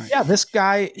inventions. Right. Yeah, this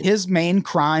guy, his main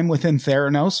crime within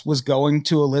Theranos was going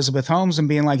to Elizabeth Holmes and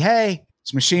being like, hey,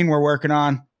 this machine we're working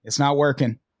on, it's not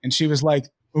working. And she was like,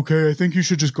 okay, I think you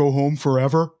should just go home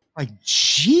forever. Like,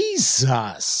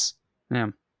 Jesus. Yeah.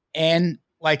 And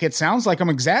like, it sounds like I'm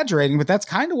exaggerating, but that's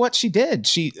kind of what she did.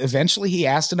 He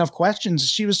asked enough questions.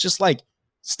 She was just like,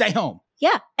 stay home.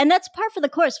 Yeah. And that's par for the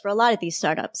course for a lot of these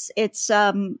startups. It's,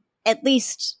 at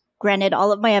least, granted,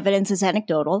 all of my evidence is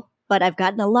anecdotal, but I've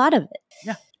gotten a lot of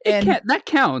it. Yeah. That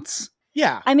counts.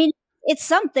 Yeah. I mean, it's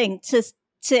something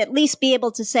to at least be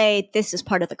able to say this is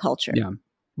part of the culture. Yeah.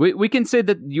 We can say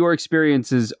that your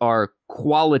experiences are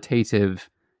qualitative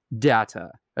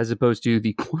data as opposed to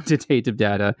the quantitative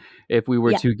data if we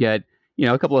were to get,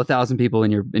 a couple of thousand people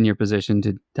in your position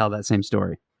to tell that same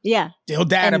story. Yeah. Still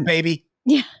data, baby.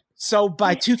 Yeah. So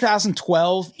by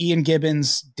 2012, Ian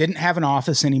Gibbons didn't have an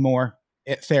office anymore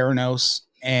at Theranos,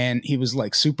 and he was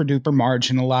like super duper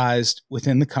marginalized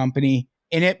within the company,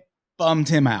 and it bummed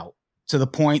him out to the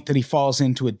point that he falls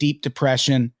into a deep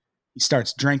depression. He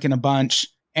starts drinking a bunch,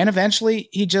 and eventually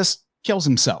he just kills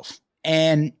himself.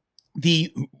 And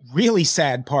the really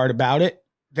sad part about it,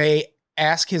 they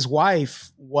ask his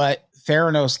wife what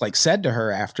Theranos said to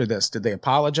her after this. Did they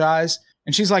apologize?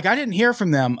 And she's like, I didn't hear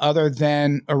from them other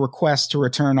than a request to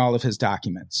return all of his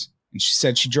documents. And she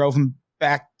said she drove him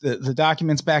back, the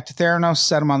documents back to Theranos,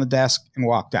 set them on the desk, and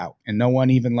walked out. And no one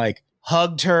even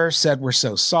hugged her, said, we're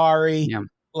so sorry.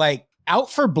 Yeah.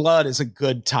 Out for Blood is a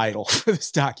good title for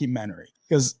this documentary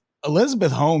because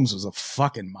Elizabeth Holmes was a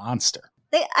fucking monster.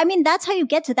 That's how you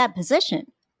get to that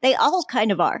position. They all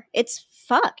kind of are. It's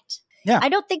fucked. Yeah. I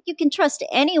don't think you can trust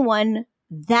anyone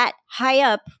that high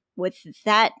up with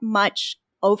that much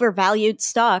overvalued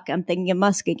stock. I'm thinking of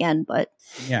Musk again, but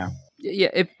yeah.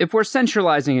 If we're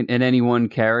centralizing it in any one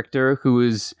character who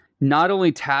is not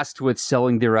only tasked with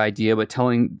selling their idea, but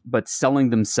selling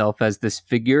themselves as this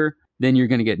figure, then you're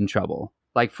going to get in trouble.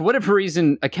 For whatever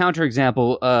reason, a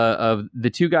counterexample of the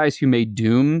two guys who made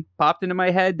Doom popped into my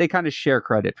head. They kind of share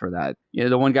credit for that.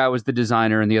 The one guy was the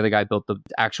designer, and the other guy built the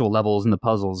actual levels and the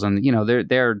puzzles. And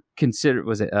they're considered.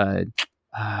 Was it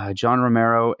John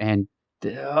Romero and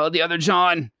the other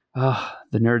John? Oh,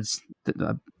 the nerds.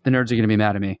 The nerds are going to be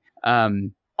mad at me.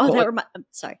 I'm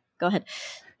sorry. Go ahead.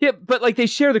 Yeah, but they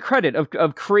share the credit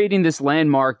of creating this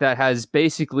landmark that has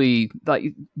basically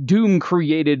Doom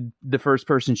created the first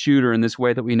person shooter in this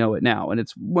way that we know it now, and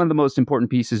it's one of the most important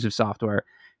pieces of software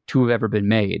to have ever been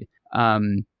made.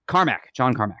 John Carmack,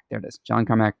 there it is, John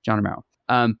Carmack, John Romero.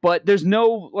 But there's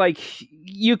no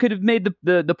you could have made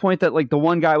the point that the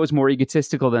one guy was more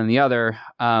egotistical than the other,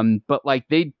 but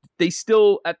they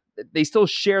still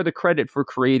share the credit for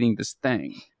creating this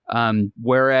thing.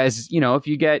 Whereas if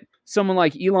you get someone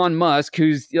like Elon Musk,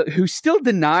 who still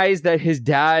denies that his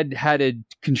dad had a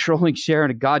controlling share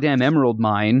in a goddamn emerald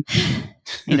mine,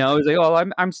 he's like,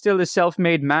 oh, I'm still a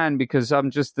self-made man because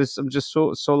I'm just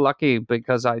so lucky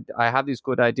because I have these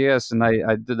good ideas and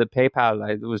I did the PayPal.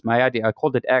 It was my idea. I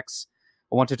called it X.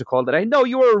 I wanted to call it. I know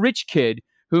you were a rich kid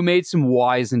who made some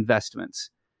wise investments.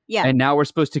 Yeah. And now we're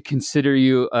supposed to consider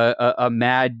you a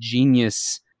mad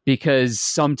genius because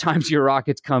sometimes your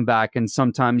rockets come back and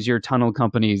sometimes your tunnel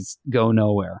companies go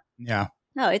nowhere. Yeah.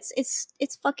 No, it's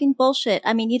fucking bullshit.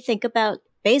 You think about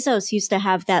Bezos used to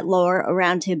have that lore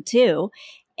around him too.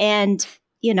 And,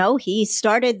 he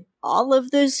started all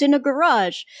of this in a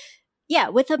garage. Yeah,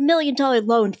 with $1 million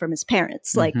loan from his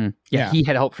parents. Yeah, he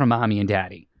had help from mommy and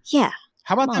daddy. Yeah.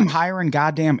 How about them hiring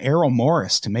goddamn Errol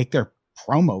Morris to make their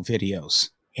promo videos?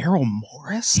 Errol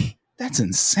Morris? That's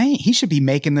insane. He should be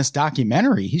making this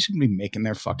documentary. He should be making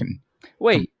their fucking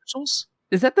commercials.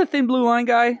 Is that the Thin Blue Line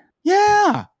guy?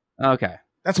 Yeah. Okay.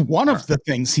 That's one of the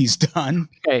things he's done.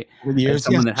 Okay. Over the years.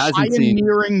 Someone that hasn't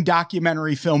pioneering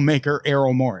documentary filmmaker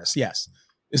Errol Morris, yes,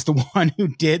 is the one who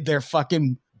did their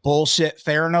fucking bullshit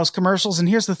Theranos commercials. And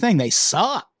here's the thing, they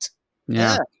sucked.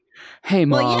 Yeah. Hey,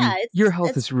 Mom, your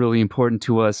health is really important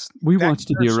to us. We want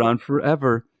you to be around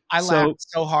forever. I laughed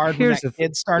so hard when that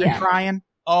kid started crying.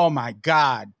 Oh, my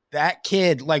God. That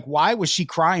kid, like, why was she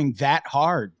crying that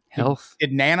hard? Health.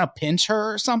 Did Nana pinch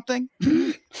her or something?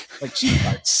 Like, she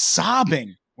started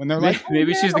sobbing when they're like,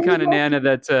 maybe she's the kind of Nana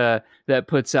that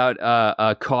puts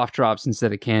out cough drops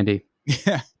instead of candy.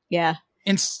 Yeah. Yeah.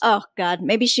 Oh God,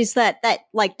 maybe she's that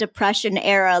like depression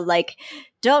era, like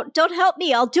don't help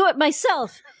me, I'll do it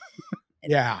myself.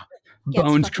 Yeah.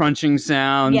 Bones crunching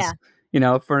sounds.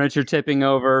 Yeah. Furniture tipping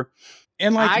over.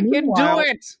 And like, I can do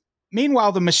it.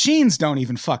 Meanwhile, the machines don't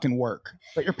even fucking work.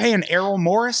 But you're paying Errol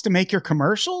Morris to make your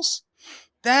commercials?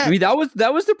 That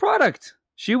was the product.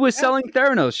 She was selling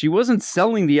Theranos. She wasn't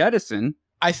selling the Edison.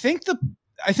 I think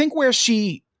where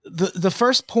the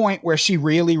first point where she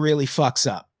really, really fucks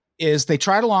up is they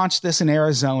try to launch this in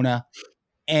Arizona,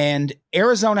 and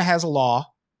Arizona has a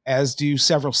law, as do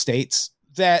several states,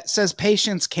 that says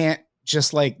patients can't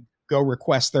just like go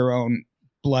request their own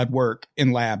blood work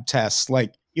in lab tests.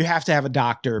 Like, you have to have a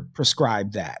doctor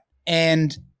prescribe that.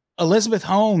 And Elizabeth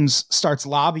Holmes starts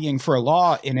lobbying for a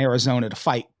law in Arizona to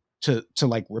fight to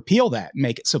like repeal that and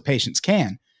make it so patients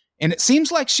can. And it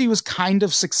seems like she was kind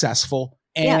of successful.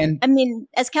 And I mean,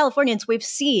 as Californians, we've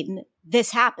seen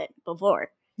this happen before.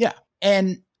 Yeah.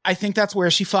 And I think that's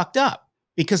where she fucked up,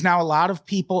 because now a lot of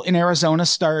people in Arizona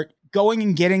start going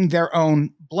and getting their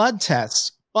own blood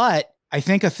tests. But I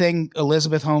think a thing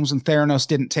Elizabeth Holmes and Theranos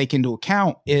didn't take into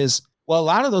account is, well, a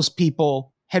lot of those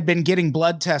people had been getting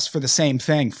blood tests for the same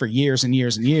thing for years and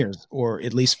years and years, or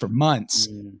at least for months.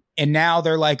 And now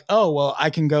they're like, oh, well, I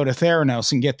can go to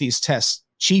Theranos and get these tests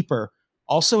cheaper.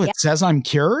 Also, it says I'm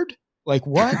cured. Like,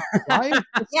 what? Why is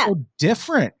it so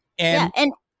different? And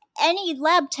any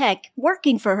lab tech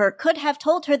working for her could have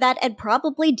told her that, and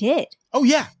probably did. Oh,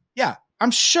 yeah. Yeah.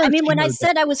 I'm sure. I mean, when I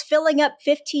said I was filling up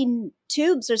 15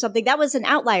 tubes or something, that was an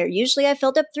outlier. Usually I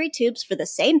filled up 3 tubes for the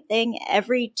same thing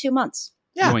every 2 months.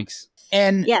 Yeah. Yoinks.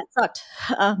 And yeah, it sucked.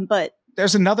 But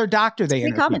there's another doctor they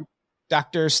interviewed, common.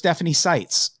 Dr. Stephanie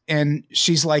Seitz. And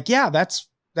she's like, yeah, that's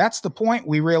the point.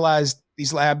 We realized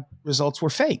these lab results were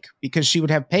fake, because she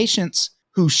would have patients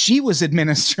who she was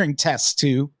administering tests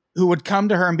to who would come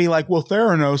to her and be like, well,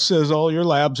 Theranos says all your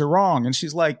labs are wrong. And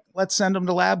she's like, let's send them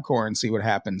to LabCorp and see what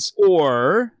happens.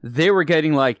 Or they were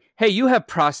getting like, hey, you have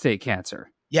prostate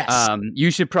cancer. Yes. You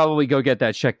should probably go get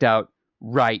that checked out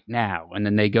right now. And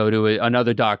then they go to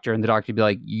another doctor, and the doctor would be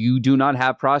like, you do not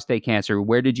have prostate cancer.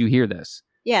 Where did you hear this?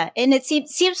 Yeah. And it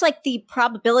seems like the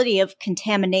probability of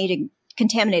contaminated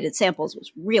samples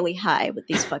was really high with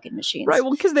these fucking machines. Right.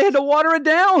 Well, because they had to water it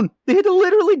down. They had to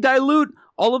literally dilute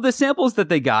all of the samples that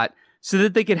they got so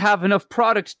that they could have enough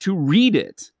product to read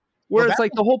it. Whereas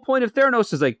like the whole point of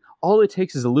Theranos is like, all it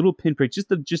takes is a little pinprick, just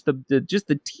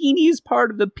the teeniest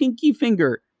part of the pinky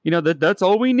finger. That's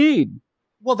all we need.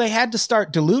 Well, they had to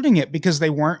start diluting it because they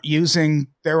weren't using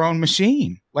their own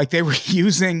machine. Like they were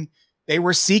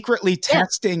secretly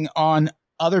testing on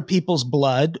other people's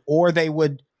blood, or they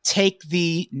would take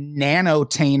the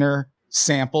nanotainer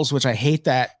samples, which I hate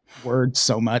that word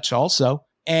so much also,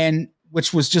 and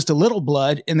which was just a little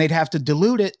blood, and they'd have to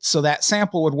dilute it so that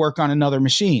sample would work on another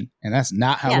machine. And that's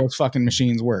not how those fucking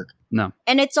machines work. No.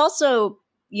 And it's also,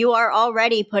 you are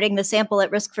already putting the sample at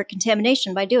risk for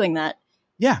contamination by doing that.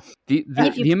 Yeah. The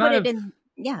amount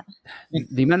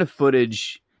of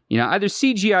footage, either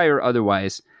CGI or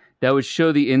otherwise, that would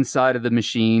show the inside of the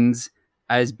machines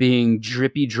as being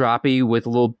drippy droppy with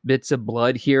little bits of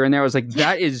blood here and there. I was like,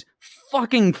 that is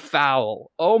fucking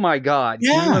foul. Oh my God.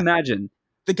 Yeah. Can you imagine?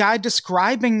 The guy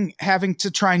describing having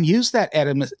to try and use that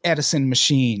Edison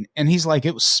machine, and he's like,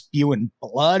 it was spewing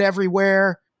blood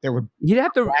everywhere. You'd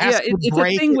have to, it's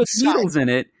a thing with needles in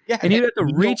it, and you'd have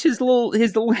to reach his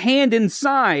little hand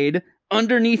inside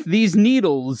underneath these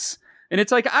needles. And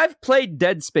it's like, I've played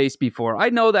Dead Space before. I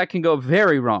know that can go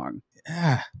very wrong.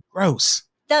 Gross.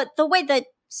 The way that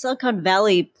Silicon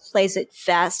Valley plays it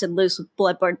fast and loose with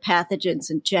bloodborne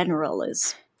pathogens in general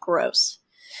is gross.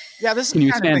 Yeah, this is the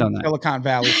kind of thing Silicon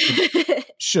Valley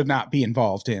should not be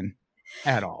involved in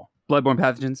at all. Bloodborne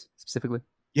pathogens, specifically?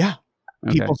 Yeah.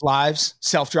 Okay. People's lives,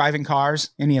 self-driving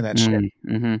cars, any of that shit.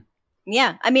 Mm-hmm.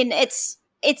 Yeah, I mean, it's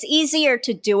easier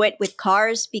to do it with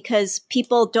cars because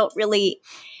people don't really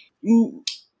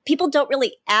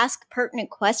ask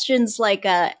pertinent questions like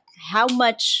how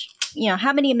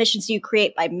many emissions do you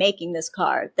create by making this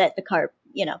car that the car,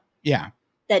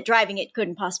 that driving it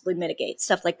couldn't possibly mitigate,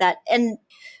 stuff like that. And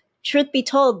truth be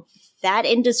told, that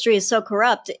industry is so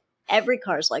corrupt. Every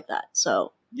car's like that.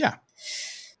 So yeah.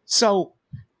 So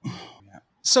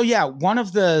So yeah, one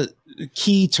of the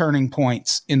key turning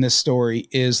points in this story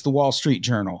is the Wall Street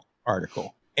Journal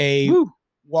article. A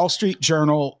Wall Street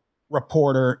Journal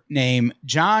reporter named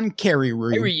John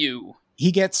Carreyrou.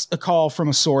 He gets a call from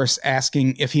a source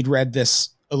asking if he'd read this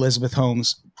Elizabeth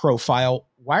Holmes profile.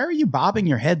 Why are you bobbing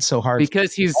your head so hard?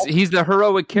 Because he's the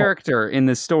heroic character in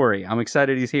this story. I'm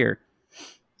excited he's here.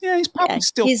 Yeah, he's probably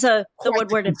still. He's the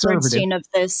Woodward and Bernstein of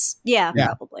this. Yeah,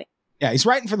 probably. Yeah, he's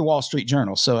writing for the Wall Street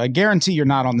Journal, so I guarantee you're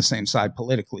not on the same side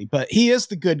politically. But he is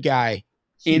the good guy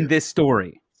in this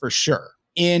story. For sure.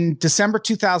 In December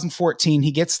 2014,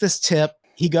 he gets this tip.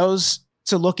 He goes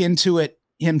to look into it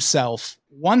himself.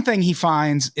 One thing he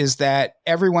finds is that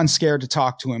everyone's scared to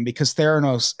talk to him because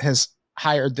Theranos has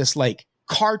hired this like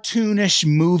cartoonish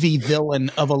movie villain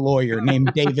of a lawyer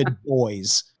named David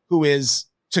Boies, who is,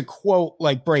 to quote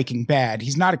like Breaking Bad,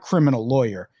 he's not a criminal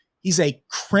lawyer. He's a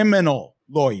criminal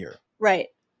lawyer. Right.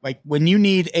 Like when you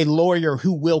need a lawyer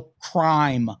who will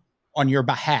crime on your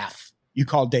behalf, you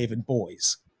call David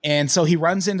Boies. And so he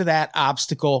runs into that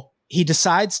obstacle. He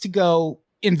decides to go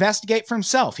investigate for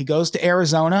himself. He goes to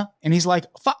Arizona and he's like,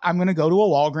 fuck, I'm going to go to a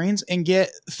Walgreens and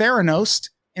get Theranos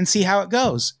and see how it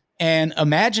goes. And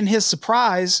imagine his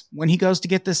surprise when he goes to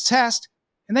get this test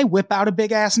and they whip out a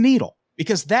big ass needle,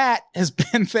 because that has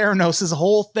been Theranos'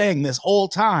 whole thing this whole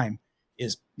time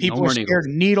is people are scared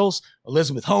of needles.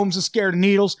 Elizabeth Holmes is scared of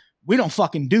needles. We don't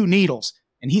fucking do needles.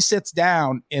 And he sits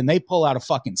down and they pull out a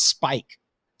fucking spike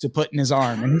to put in his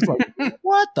arm. And he's like,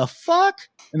 what the fuck?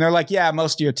 And they're like, yeah,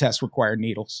 most of your tests require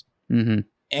needles. Mm-hmm.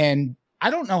 And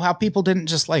I don't know how people didn't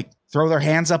just like throw their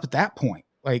hands up at that point.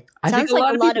 Like, I think a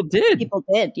lot of people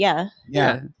did. Yeah.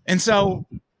 And so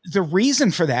the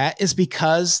reason for that is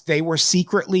because they were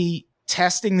secretly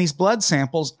testing these blood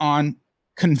samples on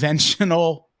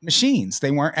conventional machines.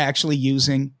 They weren't actually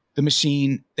using the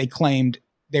machine they claimed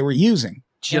they were using.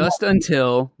 Just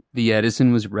until the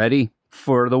Edison was ready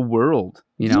for the world.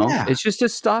 You know, It's just a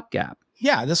stopgap.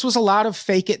 Yeah, this was a lot of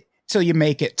fake it till you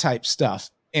make it type stuff.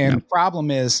 And the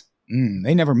problem is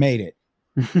they never made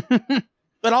it.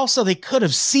 But also they could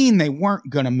have seen they weren't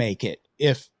going to make it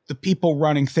if the people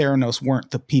running Theranos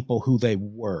weren't the people who they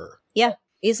were. Yeah,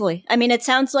 easily. I mean, it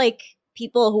sounds like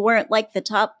people who weren't like the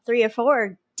top 3 or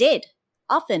 4 did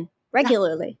often,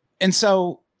 regularly. And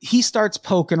so he starts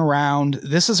poking around.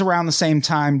 This is around the same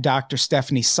time Dr.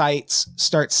 Stephanie Seitz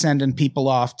starts sending people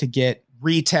off to get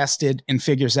retested and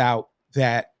figures out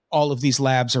that all of these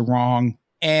labs are wrong.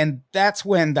 And that's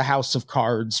when the house of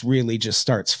cards really just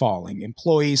starts falling.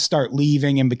 Employees start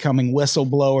leaving and becoming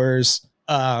whistleblowers.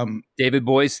 David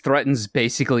Boies threatens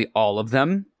basically all of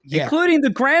them, including the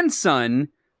grandson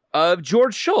of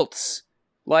George Schultz.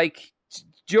 Like,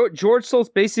 George Schultz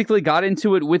basically got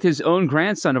into it with his own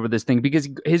grandson over this thing because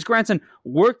his grandson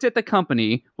worked at the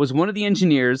company, was one of the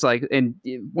engineers, like, and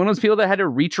one of those people that had to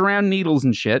reach around needles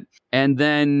and shit. And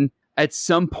then at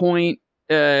some point,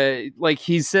 like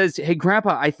he says, "Hey,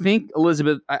 Grandpa, I think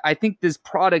I think this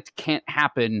product can't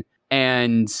happen."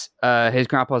 And his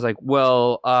grandpa's like,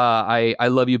 "Well, I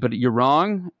love you, but you're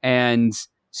wrong." And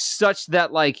such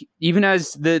that, like, even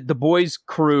as the boys'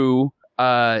 crew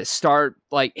start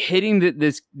like hitting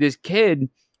this kid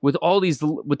with all these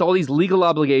legal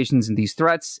obligations and these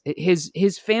threats,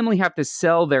 his family have to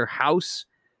sell their house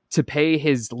to pay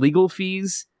his legal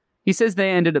fees. He says they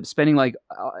ended up spending like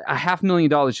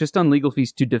 $500,000 just on legal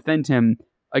fees to defend him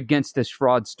against this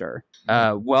fraudster.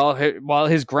 While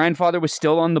his grandfather was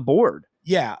still on the board.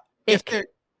 Yeah.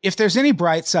 If there's any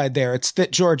bright side there, it's that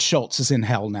George Schultz is in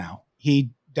hell now. He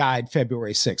died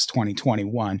February 6,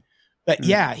 2021. But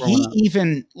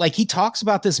he talks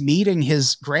about this meeting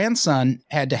his grandson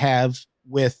had to have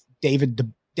with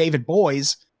David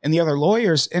Boies and the other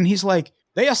lawyers. And he's like,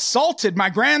 they assaulted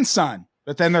my grandson.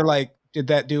 But then they're like, did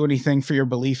that do anything for your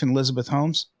belief in Elizabeth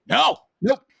Holmes? No.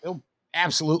 Nope. They'll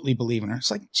absolutely believe in her.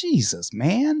 It's like, Jesus,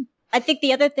 man. I think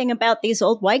the other thing about these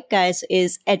old white guys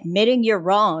is admitting you're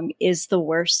wrong is the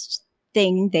worst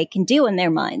thing they can do in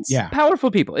their minds. Yeah.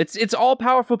 Powerful people. It's all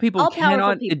powerful people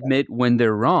cannot admit when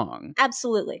they're wrong.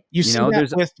 Absolutely. You see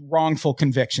that with wrongful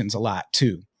convictions a lot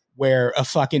too, where a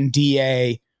fucking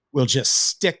DA will just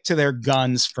stick to their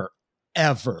guns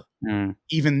forever.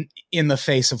 Even in the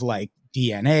face of like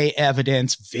DNA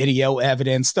evidence, video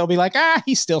evidence, they'll be like,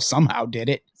 he still somehow did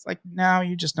it. It's like, no,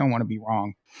 you just don't want to be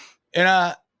wrong. And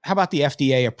how about the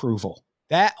FDA approval?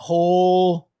 That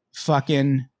whole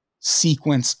fucking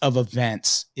sequence of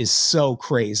events is so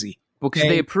crazy. Because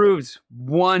they approved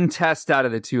one test out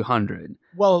of the 200.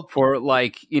 Well, for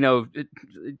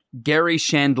Gary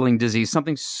Shandling disease,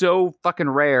 something so fucking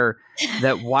rare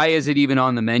that why is it even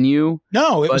on the menu?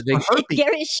 No, it was herpes.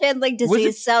 Gary Shandling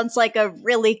disease sounds like a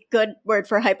really good word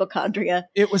for hypochondria.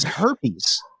 It was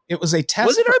herpes. It was a test.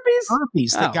 Was it herpes?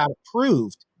 Herpes that got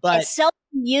approved. But a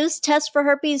self-used test for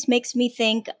herpes makes me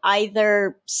think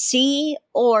either C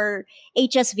or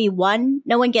HSV1.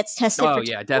 No one gets tested for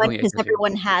definitely because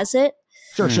everyone has it.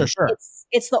 Sure.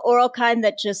 It's the oral kind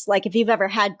that just like if you've ever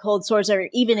had cold sores or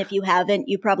even if you haven't,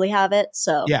 you probably have it.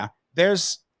 So yeah,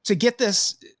 to get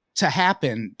this to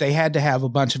happen, they had to have a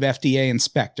bunch of FDA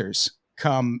inspectors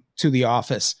come to the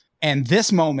office. And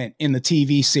this moment in the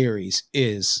TV series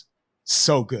is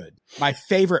so good. My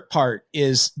favorite part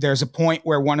is there's a point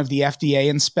where one of the FDA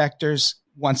inspectors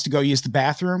wants to go use the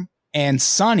bathroom. And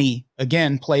Sonny,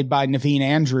 again, played by Naveen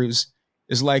Andrews,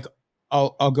 is like,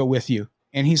 I'll go with you.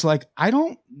 And he's like, I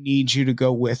don't need you to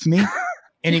go with me.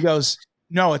 And he goes,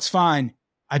 no, it's fine.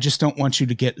 I just don't want you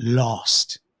to get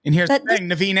lost. And here's the thing.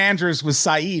 Naveen Andrews was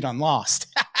Saeed on Lost.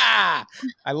 I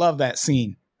love that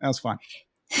scene. That was fun.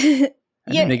 And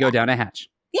then they go down a hatch.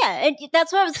 Yeah, and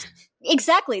that's what I was...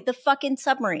 Exactly, the fucking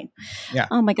submarine. Yeah.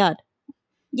 Oh my God.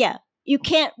 Yeah, you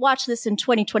can't watch this in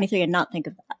 2023 and not think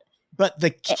of that. But the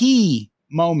key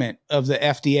moment of the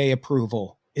FDA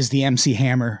approval is the MC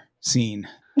Hammer scene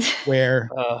where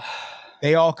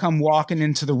they all come walking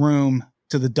into the room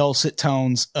to the dulcet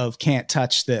tones of Can't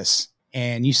Touch This.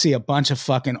 And you see a bunch of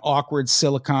fucking awkward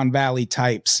Silicon Valley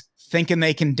types thinking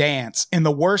they can dance. And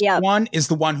the worst one is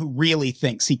the one who really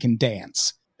thinks he can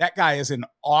dance. That guy is an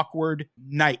awkward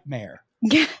nightmare.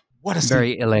 What a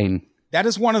very scene. Elaine. That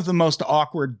is one of the most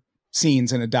awkward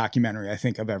scenes in a documentary I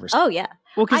think I've ever seen. Oh, yeah.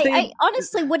 Well, I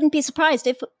honestly wouldn't be surprised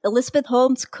if Elizabeth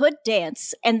Holmes could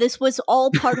dance and this was all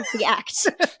part of the act.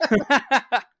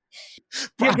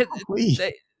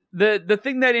 The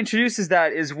thing that introduces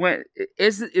that is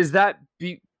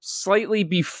slightly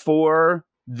before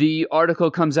the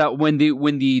article comes out when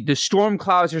the storm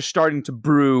clouds are starting to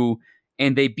brew.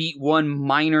 And they beat one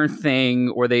minor thing,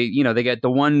 or they get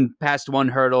the one past one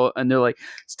hurdle, and they're like,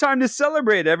 "It's time to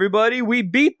celebrate, everybody! We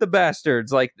beat the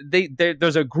bastards!" Like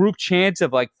there's a group chant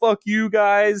of like, "Fuck you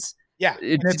guys!" Yeah,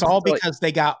 and it's all because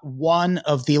they got one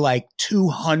of the like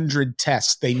 200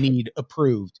 tests they need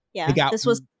approved. Yeah, this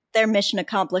was their mission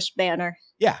accomplished banner.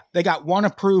 Yeah, they got one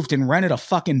approved and rented a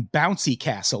fucking bouncy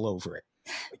castle over it,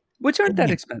 which aren't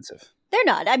that expensive. They're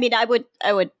not. I mean, I would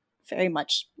very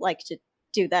much like to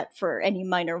do that for any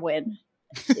minor win.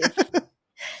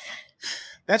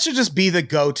 That should just be the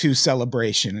go-to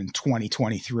celebration in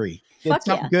 2023. It's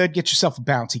not good. Get yourself a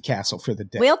bouncy castle for the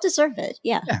day. We all deserve it.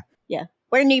 Yeah.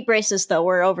 Wear knee braces though.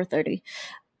 We're over 30.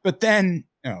 But then,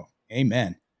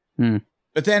 amen.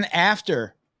 But then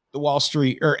after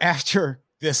after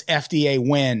this FDA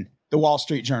win, the Wall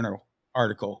Street Journal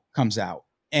article comes out,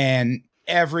 and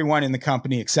everyone in the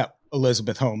company except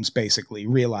Elizabeth Holmes basically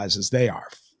realizes they are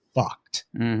fucked.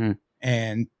 Mm-hmm.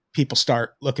 And people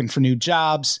start looking for new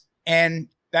jobs. And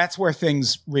that's where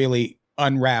things really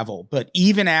unravel. But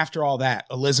even after all that,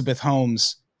 Elizabeth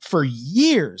Holmes, for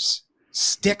years,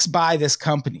 sticks by this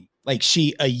company. Like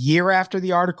a year after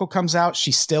the article comes out,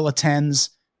 she still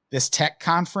attends this tech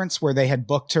conference where they had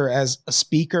booked her as a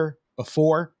speaker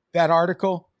before that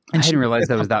article. And I didn't realize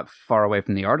that was that far away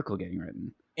from the article getting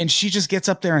written. And she just gets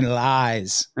up there and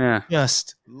lies. Yeah.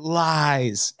 Just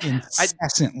lies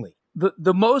incessantly.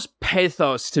 The most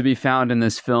pathos to be found in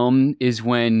this film is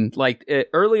when, like,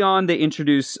 early on, they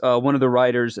introduce one of the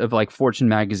writers of, like, Fortune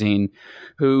magazine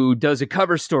who does a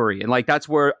cover story. And, like, that's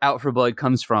where Out for Blood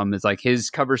comes from. It's like his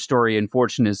cover story in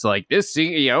Fortune is like, this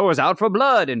CEO is out for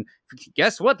blood. And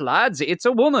guess what, lads? It's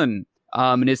a woman.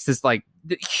 And it's this, like,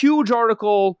 huge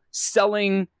article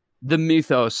selling the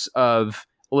mythos of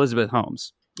Elizabeth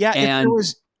Holmes. Yeah, and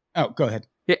go ahead.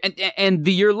 Yeah, and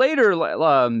the year later,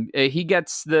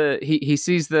 he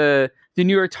sees the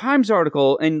New York Times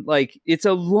article, and like it's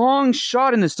a long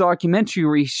shot in this documentary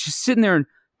where he's just sitting there and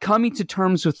coming to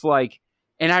terms with like,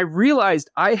 and I realized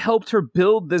I helped her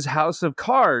build this house of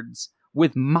cards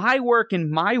with my work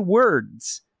and my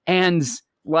words, and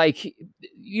like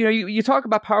you talk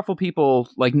about powerful people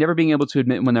like never being able to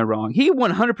admit when they're wrong. He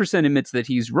 100% admits that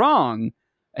he's wrong,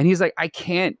 and he's like, I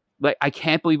can't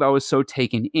believe I was so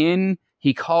taken in.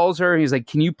 He calls her and he's like,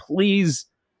 can you please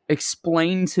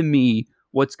explain to me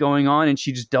what's going on? And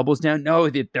she just doubles down. No,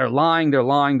 they're lying.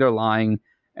 And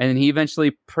then he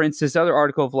eventually prints this other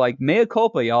article of like, mea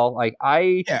culpa, y'all. Like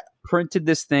I printed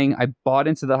this thing. I bought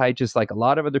into the hype just like a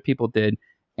lot of other people did.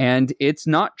 And it's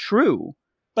not true.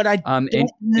 But I don't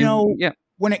know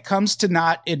when it comes to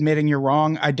not admitting you're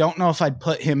wrong, I don't know if I'd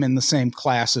put him in the same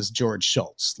class as George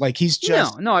Shultz. Like, he's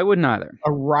just no, I wouldn't either.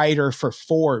 A writer for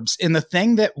Forbes. And the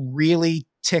thing that really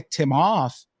ticked him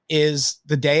off is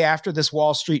the day after this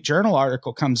Wall Street Journal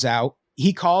article comes out,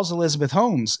 he calls Elizabeth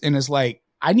Holmes and is like,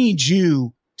 I need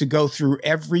you to go through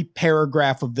every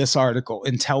paragraph of this article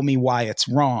and tell me why it's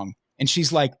wrong. And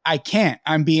she's like, I can't.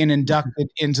 I'm being inducted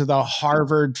into the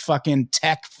Harvard fucking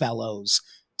tech fellows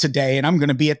today, and I'm going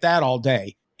to be at that all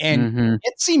day. And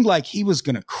it seemed like he was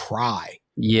going to cry.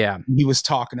 Yeah. He was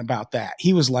talking about that.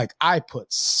 He was like, I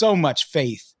put so much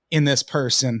faith in this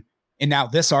person, and now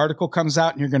this article comes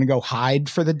out and you're going to go hide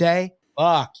for the day?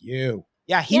 Fuck you.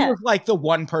 Yeah, he was like the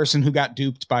one person who got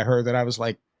duped by her that I was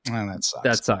like, oh, that sucks.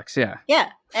 That sucks, yeah. Yeah.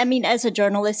 I mean, as a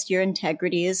journalist, your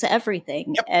integrity is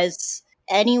everything. Yep. As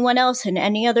anyone else in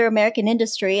any other American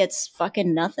industry, it's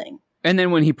fucking nothing. And then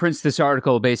when he prints this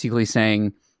article basically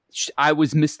saying, I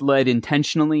was misled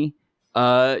intentionally,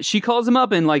 she calls him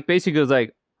up and like basically goes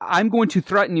like, I'm going to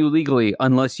threaten you legally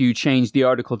unless you change the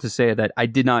article to say that I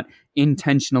did not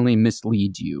intentionally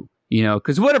mislead you. You know,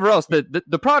 because whatever else,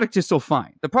 the product is still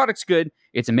fine. The product's good.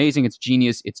 It's amazing. It's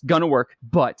genius. It's going to work.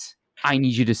 But I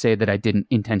need you to say that I didn't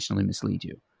intentionally mislead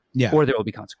you. Yeah. Or there will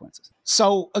be consequences.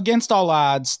 So against all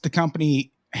odds, the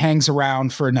company hangs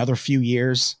around for another few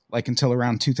years, like until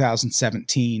around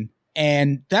 2017.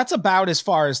 And that's about as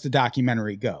far as the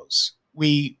documentary goes.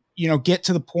 We, get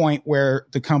to the point where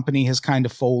the company has kind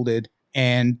of folded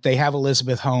and they have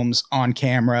Elizabeth Holmes on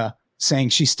camera saying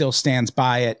she still stands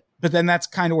by it. But then that's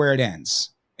kind of where it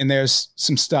ends. And there's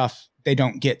some stuff they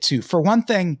don't get to. For one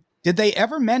thing, did they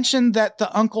ever mention that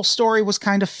the uncle story was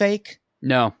kind of fake?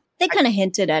 No. They kind of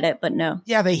hinted at it, but no.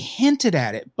 Yeah, they hinted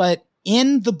at it. But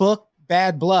in the book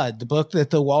Bad Blood, the book that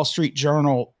the Wall Street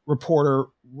Journal reporter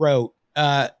wrote,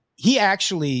 he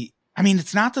actually,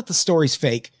 it's not that the story's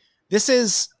fake. This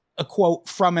is a quote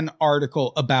from an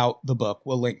article about the book.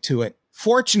 We'll link to it.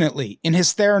 Fortunately, in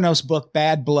his Theranos book,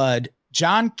 Bad Blood,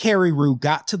 John Carreyrou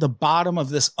got to the bottom of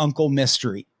this uncle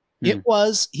mystery. It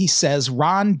was, he says,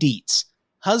 Ron Dietz,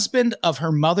 husband of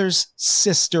her mother's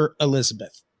sister,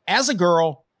 Elizabeth. As a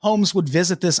girl, Holmes would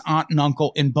visit this aunt and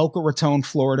uncle in Boca Raton,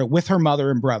 Florida, with her mother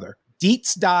and brother.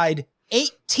 Dietz died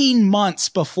 18 months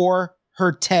before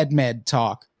her TED-Med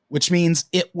talk, which means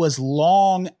it was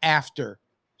long after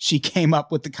she came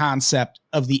up with the concept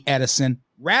of the Edison.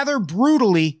 Rather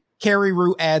brutally,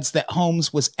 Carreyrou adds that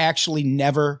Holmes was actually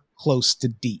never close to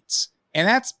Dietz. And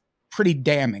that's pretty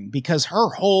damning because her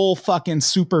whole fucking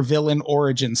supervillain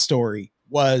origin story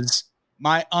was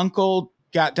my uncle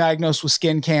got diagnosed with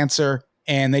skin cancer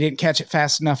and they didn't catch it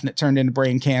fast enough and it turned into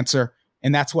brain cancer.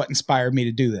 And that's what inspired me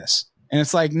to do this. And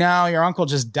it's like, no, your uncle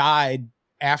just died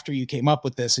after you came up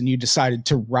with this and you decided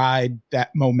to ride that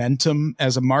momentum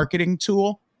as a marketing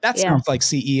tool. That sounds like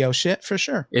CEO shit for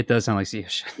sure. It does sound like CEO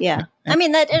shit. Yeah.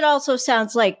 It also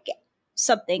sounds like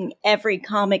something every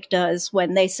comic does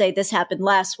when they say this happened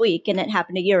last week and it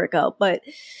happened a year ago. But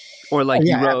or like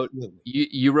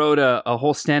you wrote a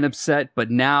whole stand-up set,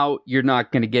 but now you're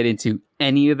not going to get into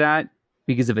any of that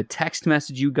because of a text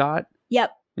message you got.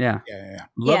 Yep. Yeah.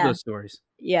 Love those stories.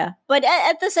 Yeah. But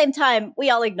at the same time,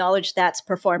 we all acknowledge that's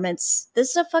performance.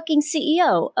 This is a fucking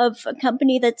CEO of a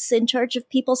company that's in charge of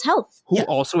people's health. Who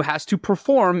also has to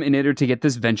perform in order to get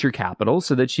this venture capital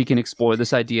so that she can explore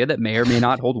this idea that may or may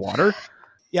not hold water.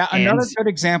 Yeah. Another good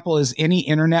example is any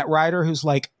internet writer who's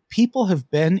like, people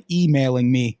have been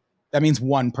emailing me. That means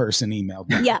one person emailed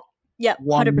me. Yeah. Yeah. 100%.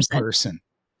 One person.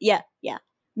 Yeah. Yeah.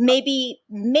 Maybe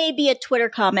a Twitter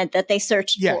comment that they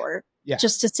searched for. Yeah.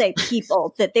 Just to say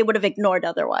people that they would have ignored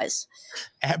otherwise.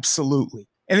 Absolutely.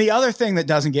 And the other thing that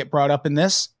doesn't get brought up in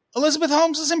this, Elizabeth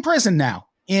Holmes is in prison now.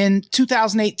 In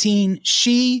 2018,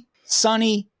 she,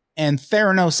 Sonny, and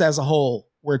Theranos as a whole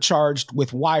were charged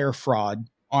with wire fraud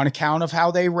on account of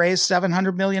how they raised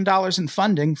 $700 million in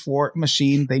funding for a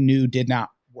machine they knew did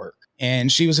not work.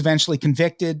 And she was eventually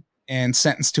convicted and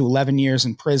sentenced to 11 years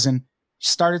in prison. She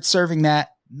started serving that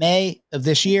May of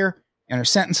this year. And her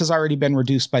sentence has already been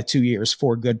reduced by 2 years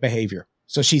for good behavior.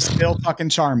 So she's still fucking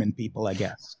charming people, I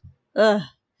guess. Ugh.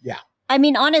 Yeah.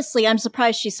 Honestly, I'm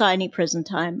surprised she saw any prison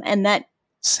time. And that...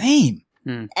 Same.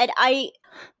 And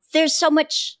there's so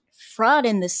much fraud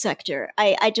in this sector.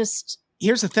 I just...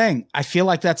 Here's the thing. I feel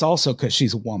like that's also because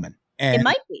she's a woman. And it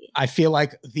might be. I feel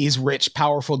like these rich,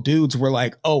 powerful dudes were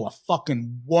like, oh, a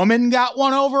fucking woman got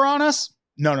one over on us?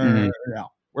 No.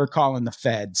 We're calling the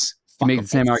feds. You make the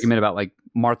same argument about like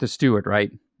Martha Stewart,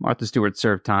 right? Martha Stewart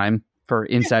served time for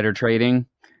insider trading.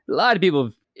 A lot of people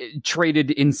have traded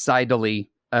insidily.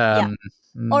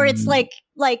 Or it's like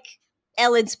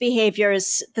Ellen's behavior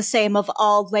is the same of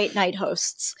all late night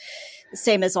hosts.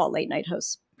 Same as all late night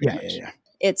hosts. Yeah.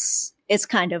 It's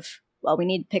kind of, well, we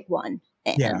need to pick one.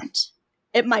 And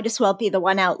it might as well be the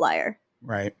one outlier.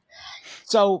 Right.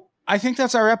 So I think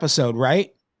that's our episode,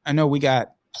 right? I know we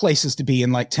got places to be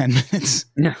in like 10 minutes.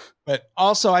 Yeah. But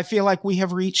also I feel like we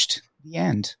have reached the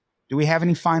end. Do we have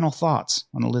any final thoughts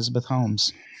on Elizabeth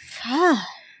Holmes?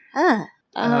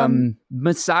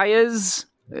 Messiahs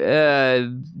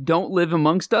don't live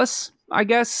amongst us, I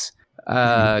guess.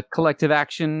 Collective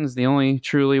action is the only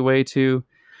truly way to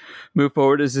move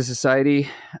forward as a society.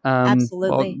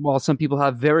 Absolutely. While some people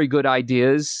have very good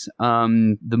ideas,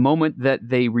 the moment that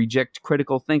they reject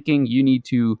critical thinking, you need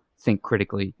to think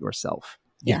critically yourself.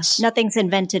 Yes. Nothing's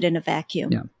invented in a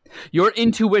vacuum. Yeah. Your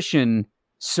intuition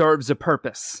serves a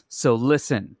purpose. So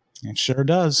listen. It sure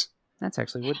does. That's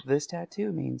actually what this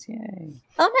tattoo means. Yay.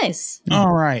 Oh, nice.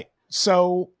 All right.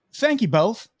 So thank you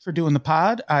both for doing the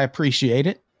pod. I appreciate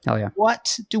it. Hell yeah.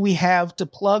 What do we have to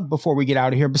plug before we get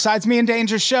out of here? Besides me and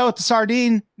Danger's show at the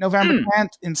Sardine, November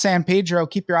 10th in San Pedro.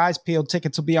 Keep your eyes peeled.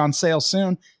 Tickets will be on sale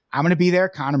soon. I'm going to be there.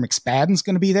 Connor McSpadden's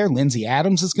going to be there. Lindsay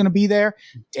Adams is going to be there.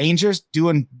 Danger's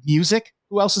doing music.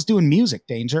 Who else is doing music,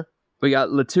 Danger? We got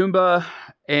Latumba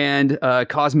and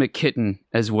Cosmic Kitten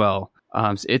as well.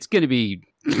 So it's going to be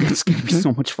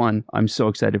so much fun. I'm so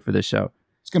excited for this show.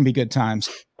 It's going to be good times.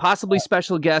 Possibly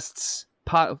special guests,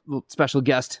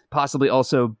 possibly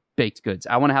also baked goods.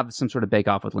 I want to have some sort of bake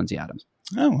off with Lindsay Adams.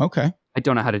 Oh, okay. I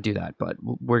don't know how to do that, but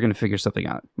we're going to figure something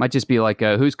out. Might just be like,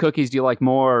 whose cookies do you like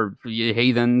more? Or you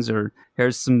heathens? Or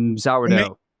here's some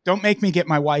sourdough. Don't make me get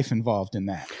my wife involved in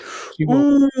that.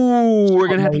 Ooh, we're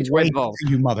going to have to get your wife involved.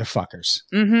 You motherfuckers.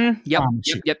 Mm-hmm. Yep.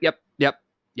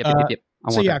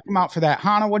 So yeah, come out for that.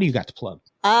 Hana, what do you got to plug?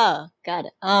 Oh, got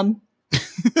it.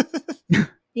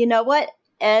 You know what?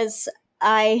 As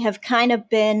I have kind of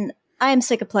been, I am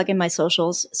sick of plugging my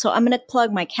socials, so I'm going to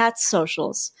plug my cat's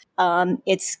socials.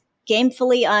 It's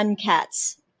Gamefully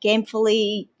Uncats,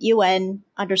 Gamefully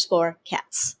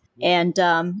UN_cats. And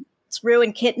it's Rue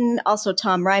and Kitten, also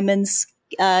Tom Ryman's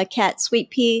cat, Sweet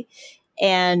Pea,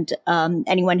 and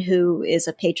anyone who is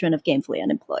a patron of Gamefully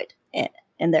Unemployed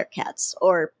and their cats,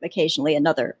 or occasionally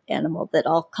another animal that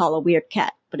I'll call a weird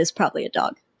cat, but is probably a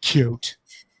dog. Cute.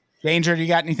 Danger, do you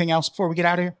got anything else before we get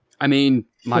out of here? I mean,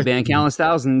 my band Countless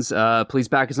Thousands, please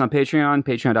back us on Patreon,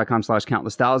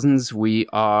 patreon.com/Countless Thousands. We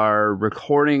are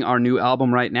recording our new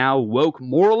album right now, Woke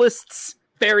Moralists.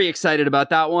 Very excited about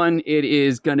that one. It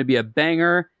is going to be a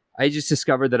banger. I just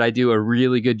discovered that I do a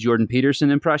really good Jordan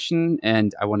Peterson impression,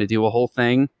 and I want to do a whole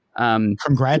thing.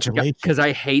 Congratulations. Because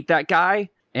I hate that guy,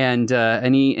 and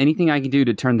anything I can do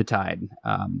to turn the tide.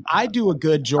 I do a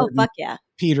good Jordan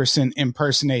Peterson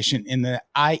impersonation in that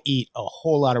I eat a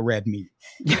whole lot of red meat.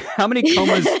 How many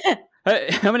comas?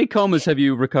 How many comas have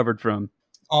you recovered from?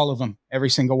 All of them, every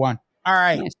single one. All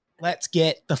right, nice. Let's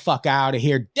get the fuck out of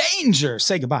here. Danger,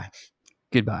 say goodbye.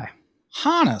 Goodbye.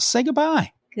 Hana, say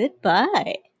goodbye.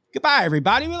 Goodbye. Goodbye,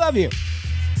 everybody. We love you.